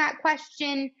answer to that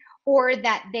question, or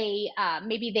that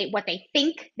maybe what they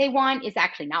think they want is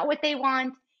actually not what they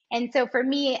want. And so for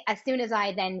me, as soon as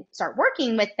I then start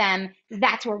working with them,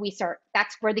 that's where we start.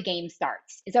 That's where the game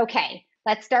starts. Is okay.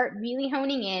 Let's start really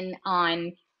honing in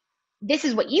on this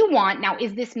is what you want. Now,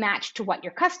 is this matched to what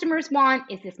your customers want?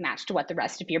 Is this matched to what the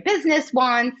rest of your business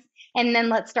wants? And then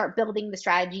let's start building the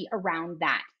strategy around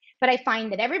that. But I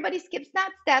find that everybody skips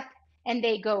that step and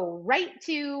they go right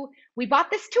to, we bought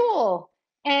this tool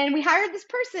and we hired this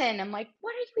person. I'm like,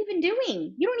 what are you even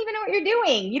doing? You don't even know what you're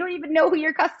doing. You don't even know who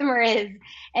your customer is.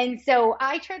 And so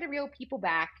I try to reel people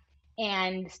back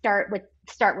and start with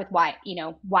why,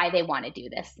 why they want to do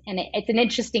this. And it's an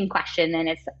interesting question, and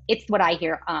it's what I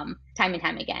hear time and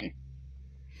time again.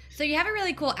 So you have a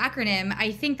really cool acronym.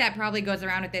 I think that probably goes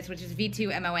around with this, which is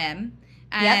V2MOM.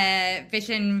 Yep.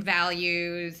 Vision,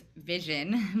 values,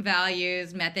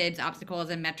 methods, obstacles,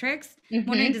 and metrics.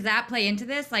 Wondering, Mm-hmm. does that play into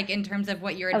this? Like in terms of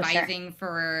what you're Oh, sure. advising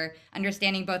for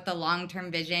understanding both the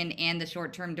long-term vision and the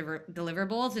short-term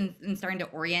deliverables, and starting to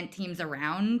orient teams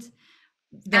around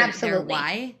their Absolutely.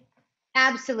 why?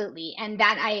 Absolutely. And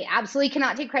that I absolutely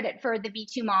cannot take credit for the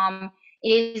V2 Mom.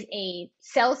 It is a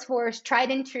Salesforce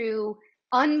tried and true,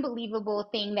 unbelievable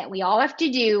thing that we all have to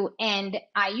do. And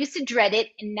I used to dread it.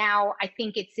 And now I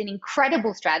think it's an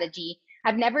incredible strategy.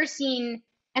 I've never seen,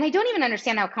 and I don't even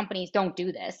understand how companies don't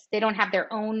do this. They don't have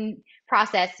their own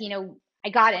process. I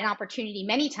got an opportunity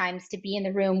many times to be in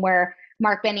the room where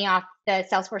Mark Benioff, the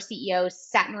Salesforce CEO,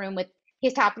 sat in a room with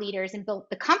his top leaders and built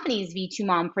the company's V2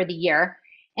 Mom for the year,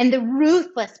 and the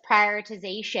ruthless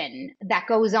prioritization that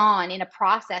goes on in a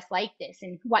process like this,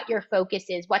 and what your focus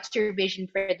is, what's your vision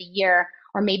for the year,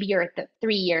 or maybe you're at the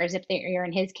 3 years if you're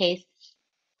in his case,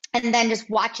 and then just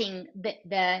watching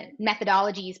the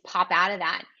methodologies pop out of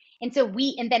that. And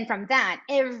then from that,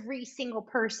 every single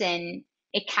person,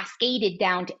 it cascaded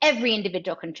down to every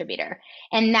individual contributor.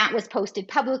 And that was posted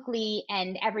publicly,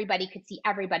 and everybody could see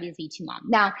everybody's V2 Mom.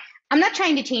 Now, I'm not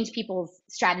trying to change people's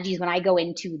strategies when I go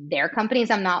into their companies.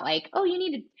 I'm not like, oh,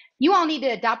 you all need to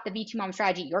adopt the V2 Mom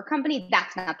strategy at your company.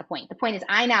 That's not the point. The point is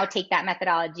I now take that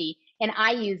methodology and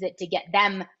I use it to get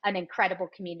them an incredible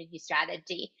community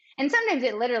strategy. And sometimes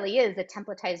it literally is a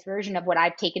templatized version of what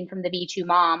I've taken from the V2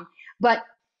 Mom. But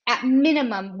at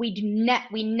minimum, we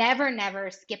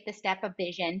never skip the step of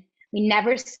vision. We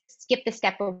never skip the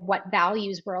step of what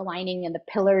values we're aligning and the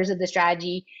pillars of the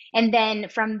strategy. And then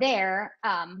from there,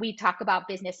 we talk about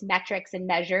business metrics and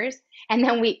measures. And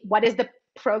then what is the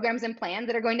programs and plans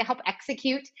that are going to help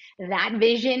execute that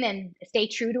vision and stay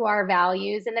true to our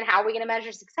values? And then how are we going to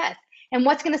measure success? And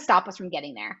what's going to stop us from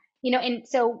getting there? And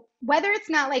so whether it's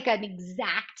not like an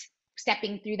exact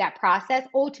stepping through that process,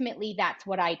 ultimately that's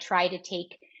what I try to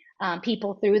take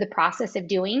people through the process of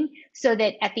doing, so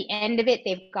that at the end of it,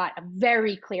 they've got a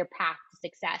very clear path to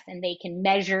success and they can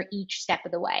measure each step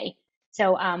of the way.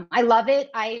 So I love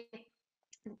it.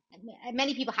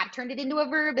 Many people have turned it into a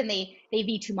verb, and they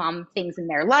V2 Mom things in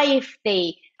their life.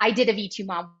 I did a V2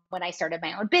 Mom when I started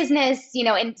my own business,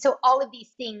 and so all of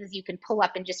these things you can pull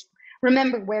up and just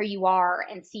remember where you are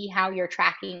and see how you're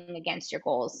tracking against your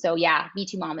goals. So yeah,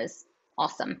 V2 Mom is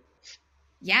awesome.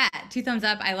 Yeah, two thumbs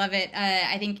up. I love it.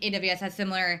 I think AWS has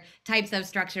similar types of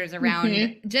structures around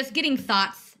Mm-hmm. just getting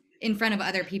thoughts in front of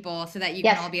other people so that you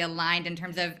can Yes. all be aligned in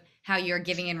terms of how you're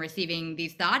giving and receiving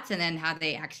these thoughts, and then how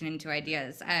they action into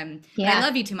ideas. But I Yeah.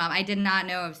 love you too, Mom. I did not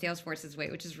know of Salesforce's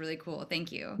way, which is really cool.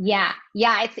 Thank you. Yeah.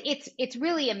 Yeah. It's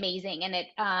really amazing. And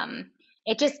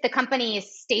it just, the company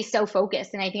stays so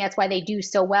focused. And I think that's why they do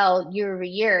so well year over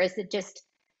year, is it just,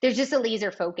 there's just a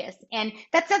laser focus. And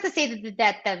that's not to say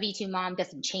that the V2 Mom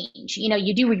doesn't change.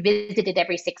 You do revisit it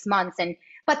every 6 months.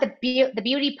 But the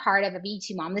beauty part of a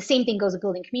V2 Mom, the same thing goes with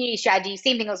building community strategy,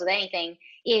 same thing goes with anything,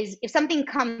 is if something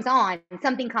comes on,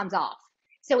 something comes off.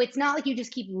 So it's not like you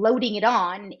just keep loading it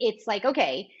on. It's like,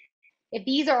 okay, if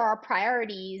these are our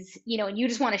priorities, and you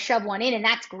just want to shove one in, and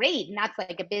that's great, and that's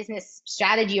like a business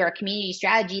strategy or a community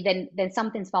strategy, then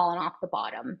something's fallen off the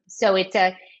bottom. So it's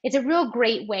a real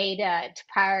great way to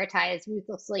prioritize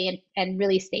ruthlessly and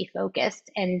really stay focused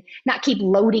and not keep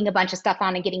loading a bunch of stuff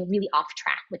on and getting really off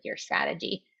track with your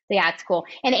strategy. So yeah, it's cool.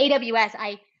 And AWS,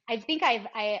 I think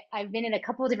I've been in a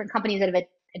couple of different companies that have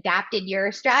adapted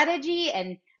your strategy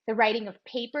and the writing of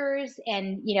papers,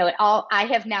 and I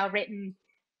have now written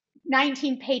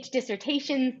 19-page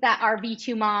dissertations that are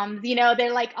V2 Moms.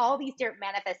 They're like all these different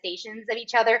manifestations of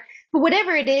each other. But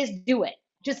whatever it is, do it.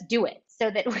 Just do it, so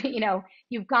that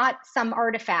you've got some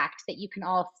artifact that you can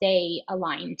all stay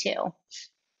aligned to.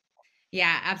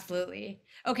 Yeah, absolutely.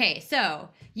 Okay, so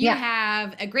you Yeah.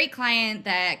 have a great client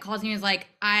that calls you and is like,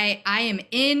 I am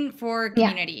in for Yeah.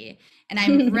 community, and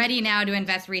I'm ready now to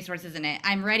invest resources in it.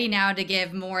 I'm ready now to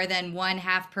give more than one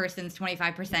half person's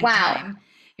 25% Wow. time.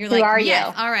 You're Who like, are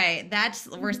yes, you? all right,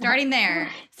 we're starting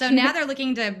there. So now they're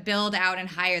looking to build out and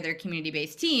hire their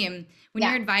community-based team. When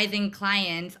you're Yeah. advising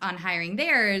clients on hiring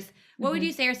theirs, what would hmm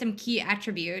you say are some key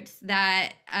attributes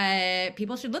that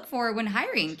people should look for when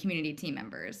hiring community team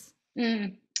members?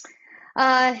 Mm.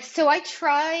 So I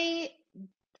try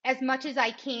as much as I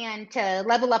can to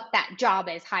level up that job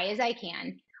as high as I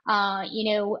can.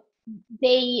 You know,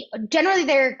 they generally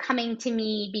they're coming to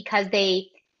me because they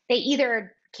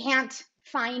either can't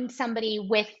find somebody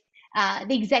with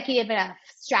the executive enough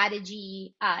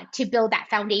strategy to build that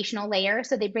foundational layer,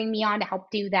 so they bring me on to help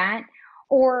do that,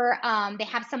 or they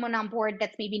have someone on board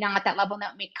that's maybe not at that level, and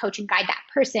that may coach and guide that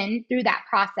person through that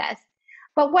process.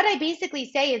 But what I basically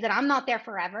say is that I'm not there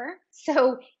forever,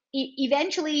 so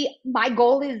eventually my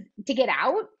goal is to get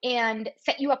out and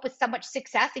set you up with so much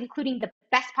success, including the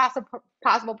best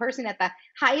possible person at the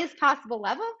highest possible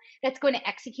level that's going to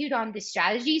execute on this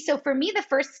strategy. So for me, the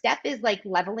first step is like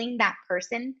leveling that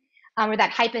person, or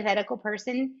that hypothetical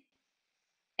person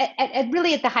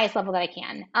really at the highest level that I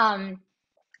can.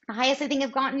 The highest I think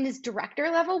I've gotten is director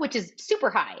level, which is super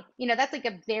high. You know, that's like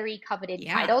a very coveted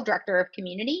Yeah. title, director of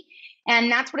community. And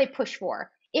that's what I push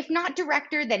for. If not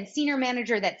director, then senior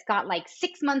manager that's got like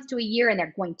 6 months to a year and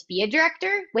they're going to be a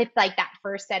director with like that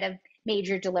first set of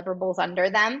major deliverables under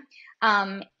them.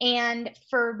 And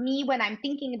for me, when I'm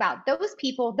thinking about those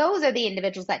people, those are the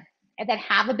individuals that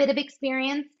have a bit of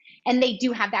experience and they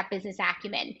do have that business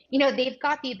acumen. You know, they've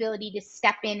got the ability to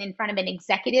step in front of an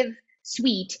executive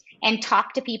suite and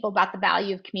talk to people about the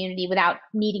value of community without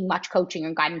needing much coaching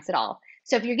or guidance at all.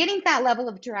 So if you're getting to that level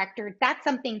of director, that's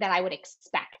something that I would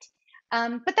expect.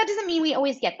 But that doesn't mean we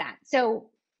always get that. So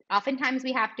oftentimes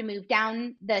we have to move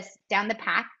down the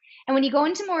path. And when you go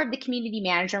into more of the community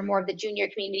manager, more of the junior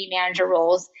community manager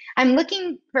roles, I'm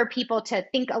looking for people to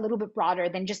think a little bit broader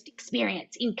than just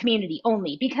experience in community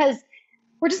only, because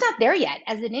we're just not there yet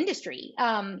as an industry.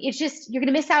 It's just, you're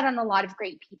going to miss out on a lot of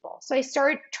great people. So I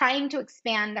start trying to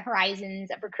expand the horizons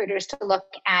of recruiters to look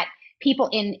at people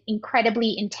in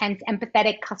incredibly intense,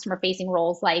 empathetic, customer-facing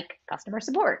roles like customer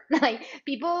support, like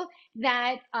people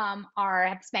that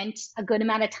have spent a good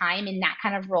amount of time in that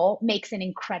kind of role makes an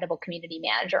incredible community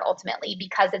manager ultimately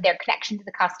because of their connection to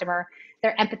the customer,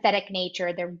 their empathetic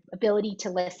nature, their ability to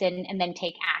listen and then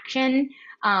take action.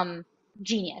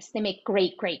 Genius. They make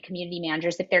great community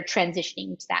managers if they're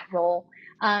transitioning to that role.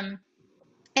 And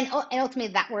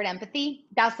ultimately, that word empathy,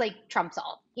 that's like trumps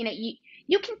all. You know,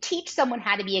 you can teach someone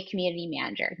how to be a community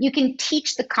manager. You can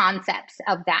teach the concepts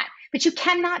of that, but you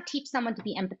cannot teach someone to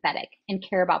be empathetic and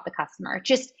care about the customer.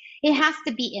 It has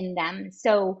to be in them.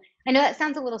 So I know that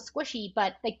sounds a little squishy,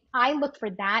 but like I look for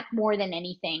that more than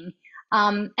anything.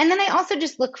 And then I also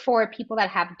just look for people that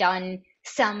have done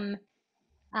some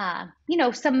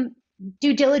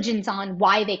due diligence on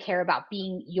why they care about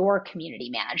being your community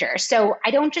manager. So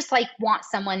I don't just like want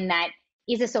someone that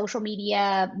is a social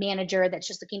media manager that's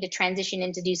just looking to transition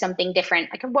into do something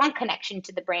different. Like I want connection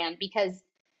to the brand because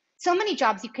so many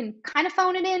jobs you can kind of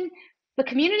phone it in, but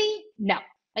community, no.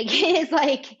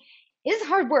 Like it's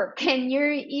hard work and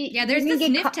Yeah, you're there's the gonna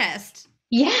sniff test.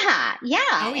 yeah.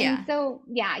 Oh And yeah. so,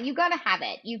 yeah, you got to have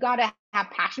it. You got to have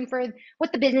passion for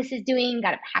what the business is doing,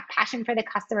 got to have passion for the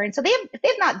customer. And so if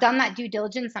they've not done that due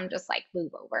diligence, I'm just like,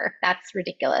 move over. That's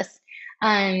ridiculous.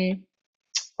 Um,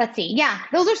 let's see. Yeah,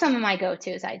 those are some of my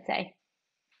go-tos, I'd say.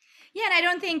 Yeah, and I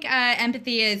don't think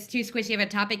empathy is too squishy of a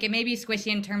topic. It may be squishy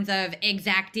in terms of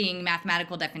exacting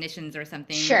mathematical definitions or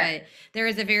something, Sure. but there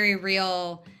is a very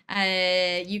real,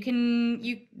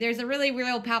 there's a really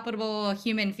real palpable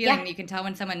human feeling Yeah. that you can tell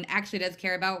when someone actually does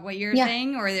care about what you're Yeah.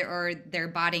 saying, or they're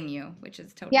botting you, which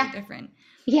is totally Yeah. different.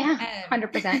 Yeah. Um,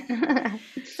 100%.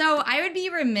 so I would be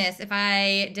remiss if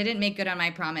I didn't make good on my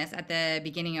promise at the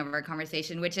beginning of our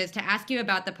conversation, which is to ask you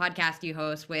about the podcast you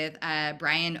host with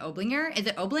Brian Oblinger. Is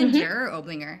it hmm Oblinger or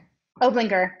Oblinger?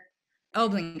 Oblinger.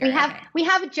 Oblinger. Okay. We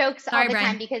have jokes all Sorry, the time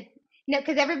Brian. because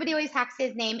because everybody always hacks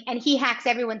his name and he hacks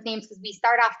everyone's names because we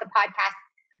start off the podcast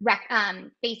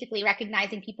basically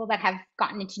recognizing people that have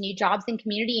gotten into new jobs in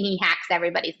community and he hacks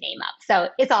everybody's name up. So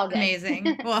it's all good.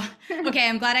 Amazing. Well, okay.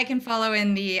 I'm glad I can follow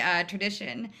in the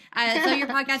tradition. So your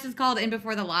podcast is called In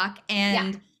Before the Lock, Yeah.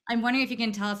 and I'm wondering if you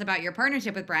can tell us about your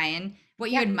partnership with Brian, what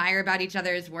you Yeah. admire about each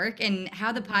other's work, and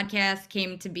how the podcast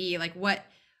came to be. Like, what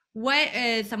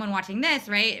is someone watching this,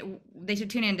 right? They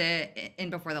should tune into In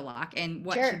Before the Lock, and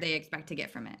what should Sure. they expect to get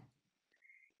from it?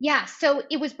 Yeah. So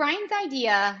it was Brian's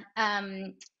idea.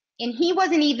 And he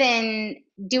wasn't even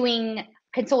doing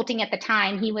consulting at the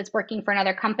time. He was working for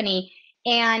another company.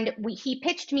 And he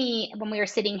pitched me when we were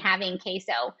sitting having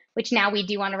queso, which now we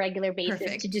do on a regular basis to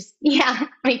Perfect. just, yeah,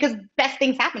 I mean, because best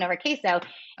things happen over queso.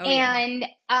 Oh yeah.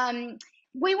 And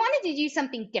we wanted to do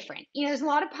something different. There's a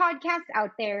lot of podcasts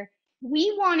out there.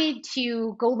 We wanted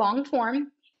to go long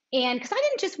form. And because I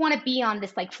didn't just want to be on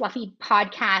this like fluffy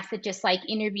podcast that just like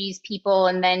interviews people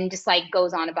and then just like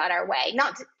goes on about our way.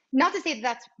 Not to say that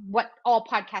that's what all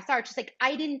podcasts are. It's just like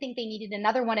I didn't think they needed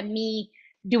another one of me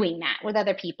doing that with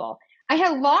other people. I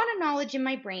had a lot of knowledge in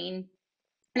my brain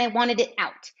and I wanted it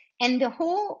out. And the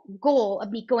whole goal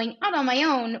of me going out on my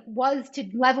own was to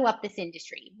level up this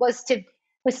industry, was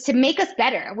to make us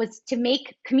better, was to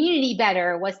make community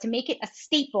better, was to make it a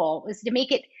staple, was to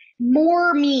make it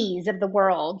more me's of the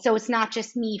world. So it's not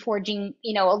just me forging,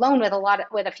 alone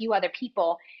with a few other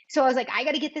people. So I was like, I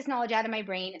got to get this knowledge out of my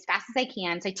brain as fast as I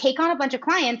can. So I take on a bunch of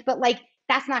clients, but like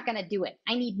that's not going to do it.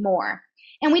 I need more.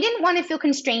 And we didn't want to feel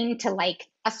constrained to like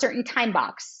a certain time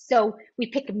box. So we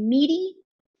picked meaty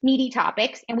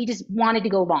topics and we just wanted to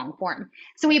go long form.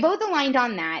 So we both aligned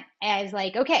on that as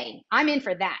like, okay, I'm in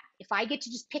for that. If I get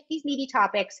to just pick these meaty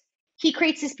topics, he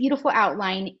creates this beautiful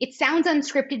outline. It sounds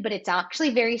unscripted, but it's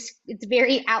actually it's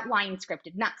very outline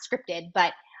scripted, not scripted,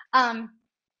 but and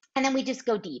then we just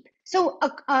go deep. So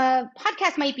a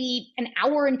podcast might be an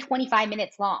hour and 25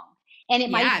 minutes long, and it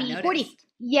Yeah, might I've be 40. noticed.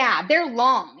 Yeah, they're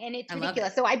long and it's I love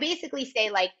ridiculous. it. So I basically say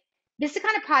like, this is the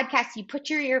kind of podcast you put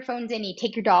your earphones in, you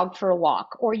take your dog for a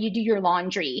walk, or you do your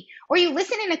laundry, or you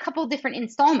listen in a couple different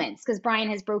installments because Brian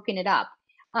has broken it up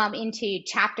into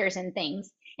chapters and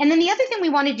things. And then the other thing we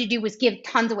wanted to do was give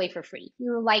tons away for free. We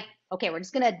were like, okay, we're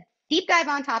just going to deep dive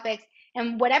on topics,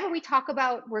 and whatever we talk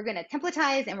about, we're going to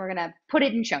templatize and we're going to put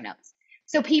it in show notes.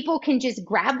 So people can just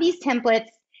grab these templates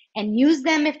and use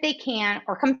them if they can,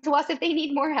 or come to us if they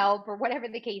need more help, or whatever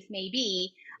the case may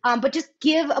be. But just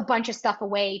give a bunch of stuff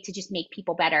away to just make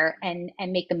people better and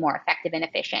make them more effective and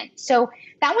efficient. So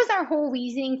that was our whole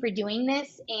reasoning for doing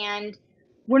this. And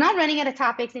we're not running out of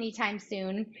topics anytime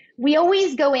soon. We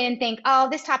always go in and think, oh,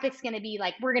 this topic's going to be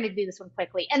like, we're going to do this one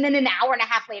quickly. And then an hour and a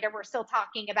half later, we're still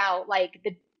talking about like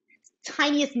the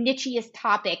tiniest, nichiest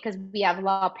topic because we have a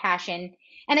lot of passion.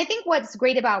 And I think what's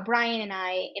great about Brian and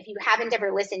I, if you haven't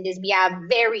ever listened, is we have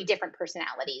very different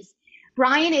personalities.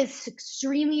 Brian is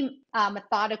extremely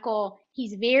methodical.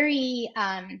 He's very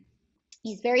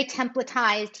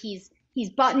templatized. He's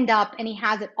buttoned up and he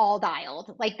has it all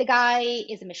dialed. Like the guy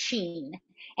is a machine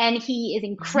and he is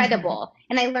incredible.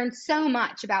 And I learned so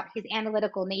much about his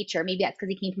analytical nature. Maybe that's because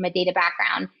he came from a data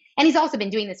background. And he's also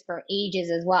been doing this for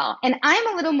ages as well. And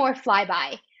I'm a little more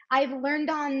flyby. I've learned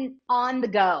on the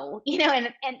go,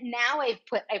 and now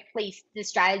I've placed the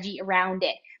strategy around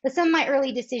it. But some of my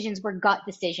early decisions were gut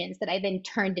decisions that I then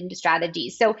turned into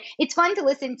strategies. So it's fun to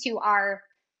listen to our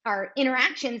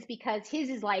interactions because his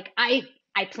is like, I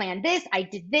planned this, I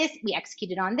did this, we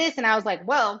executed on this, and I was like,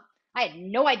 well, I had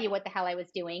no idea what the hell I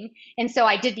was doing. And so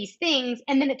I did these things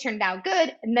and then it turned out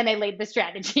good. And then I laid the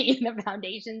strategy and the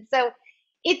foundation. So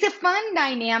it's a fun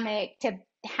dynamic to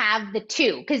have the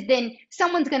two because then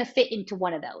someone's going to fit into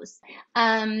one of those.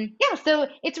 Yeah, so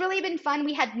it's really been fun.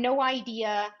 We had no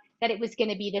idea that it was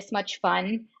going to be this much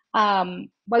fun.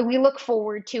 But we look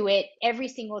forward to it every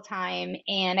single time.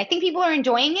 And I think people are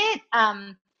enjoying it.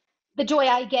 The joy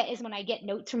I get is when I get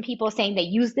notes from people saying they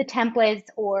use the templates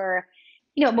or,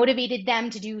 it motivated them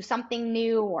to do something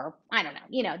new or I don't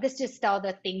know, this just all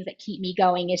the things that keep me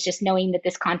going is just knowing that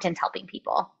this content's helping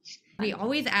people. We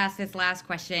always ask this last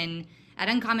question at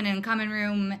Uncommon and Uncommon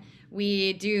Room.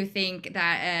 We do think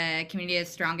that a community is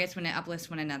strongest when it uplifts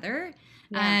one another.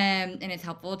 Yeah. And it's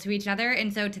helpful to each other.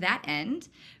 And so to that end,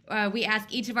 we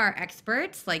ask each of our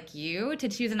experts, like you, to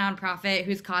choose a nonprofit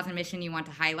whose cause and mission you want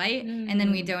to highlight, and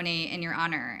then we donate in your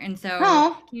honor. And so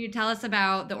can you tell us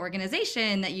about the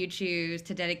organization that you choose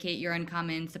to dedicate your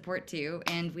Uncommon support to?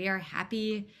 And we are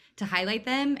happy to highlight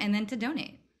them and then to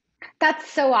donate.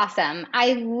 That's so awesome.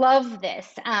 I love this.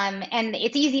 And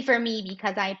it's easy for me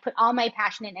because I put all my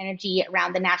passion and energy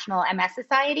around the National MS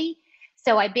Society.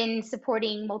 So I've been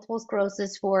supporting multiple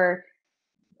sclerosis for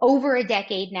over a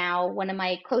decade now. One of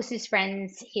my closest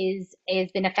friends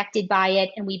has been affected by it,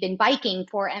 and we've been biking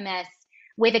for MS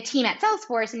with a team at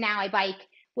Salesforce. And now I bike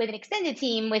with an extended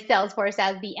team with Salesforce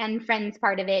as the end friends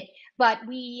part of it. But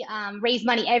we raise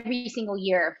money every single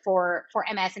year for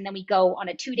MS, and then we go on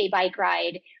a 2-day bike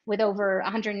ride with over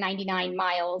 199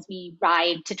 miles. We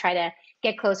ride to try to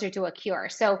get closer to a cure.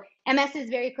 So MS is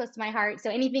very close to my heart.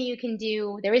 So anything you can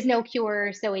do, there is no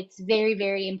cure. So it's very,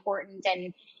 very important.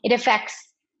 And it affects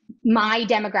my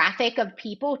demographic of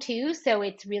people too. So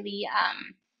it's really,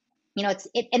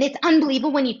 and it's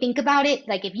unbelievable when you think about it.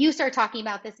 Like if you start talking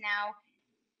about this now,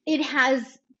 it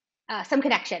has some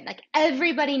connection. Like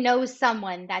everybody knows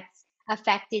someone that's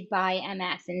affected by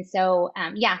MS, and so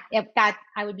yeah, if that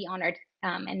I would be honored.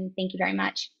 And thank you very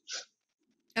much.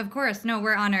 Of course. No,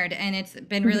 we're honored. And it's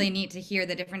been really Mhm. neat to hear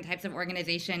the different types of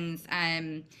organizations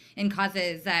and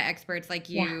causes that experts like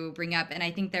Yeah, you bring up. And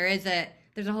I think there's a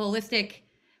holistic,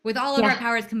 with all of our yeah,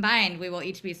 powers combined, we will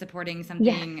each be supporting yes,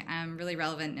 something really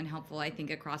relevant and helpful, I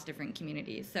think, across different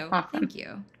communities. So awesome. thank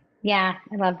you. Yeah,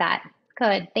 I love that.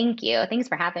 Good, thank you. Thanks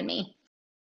for having me.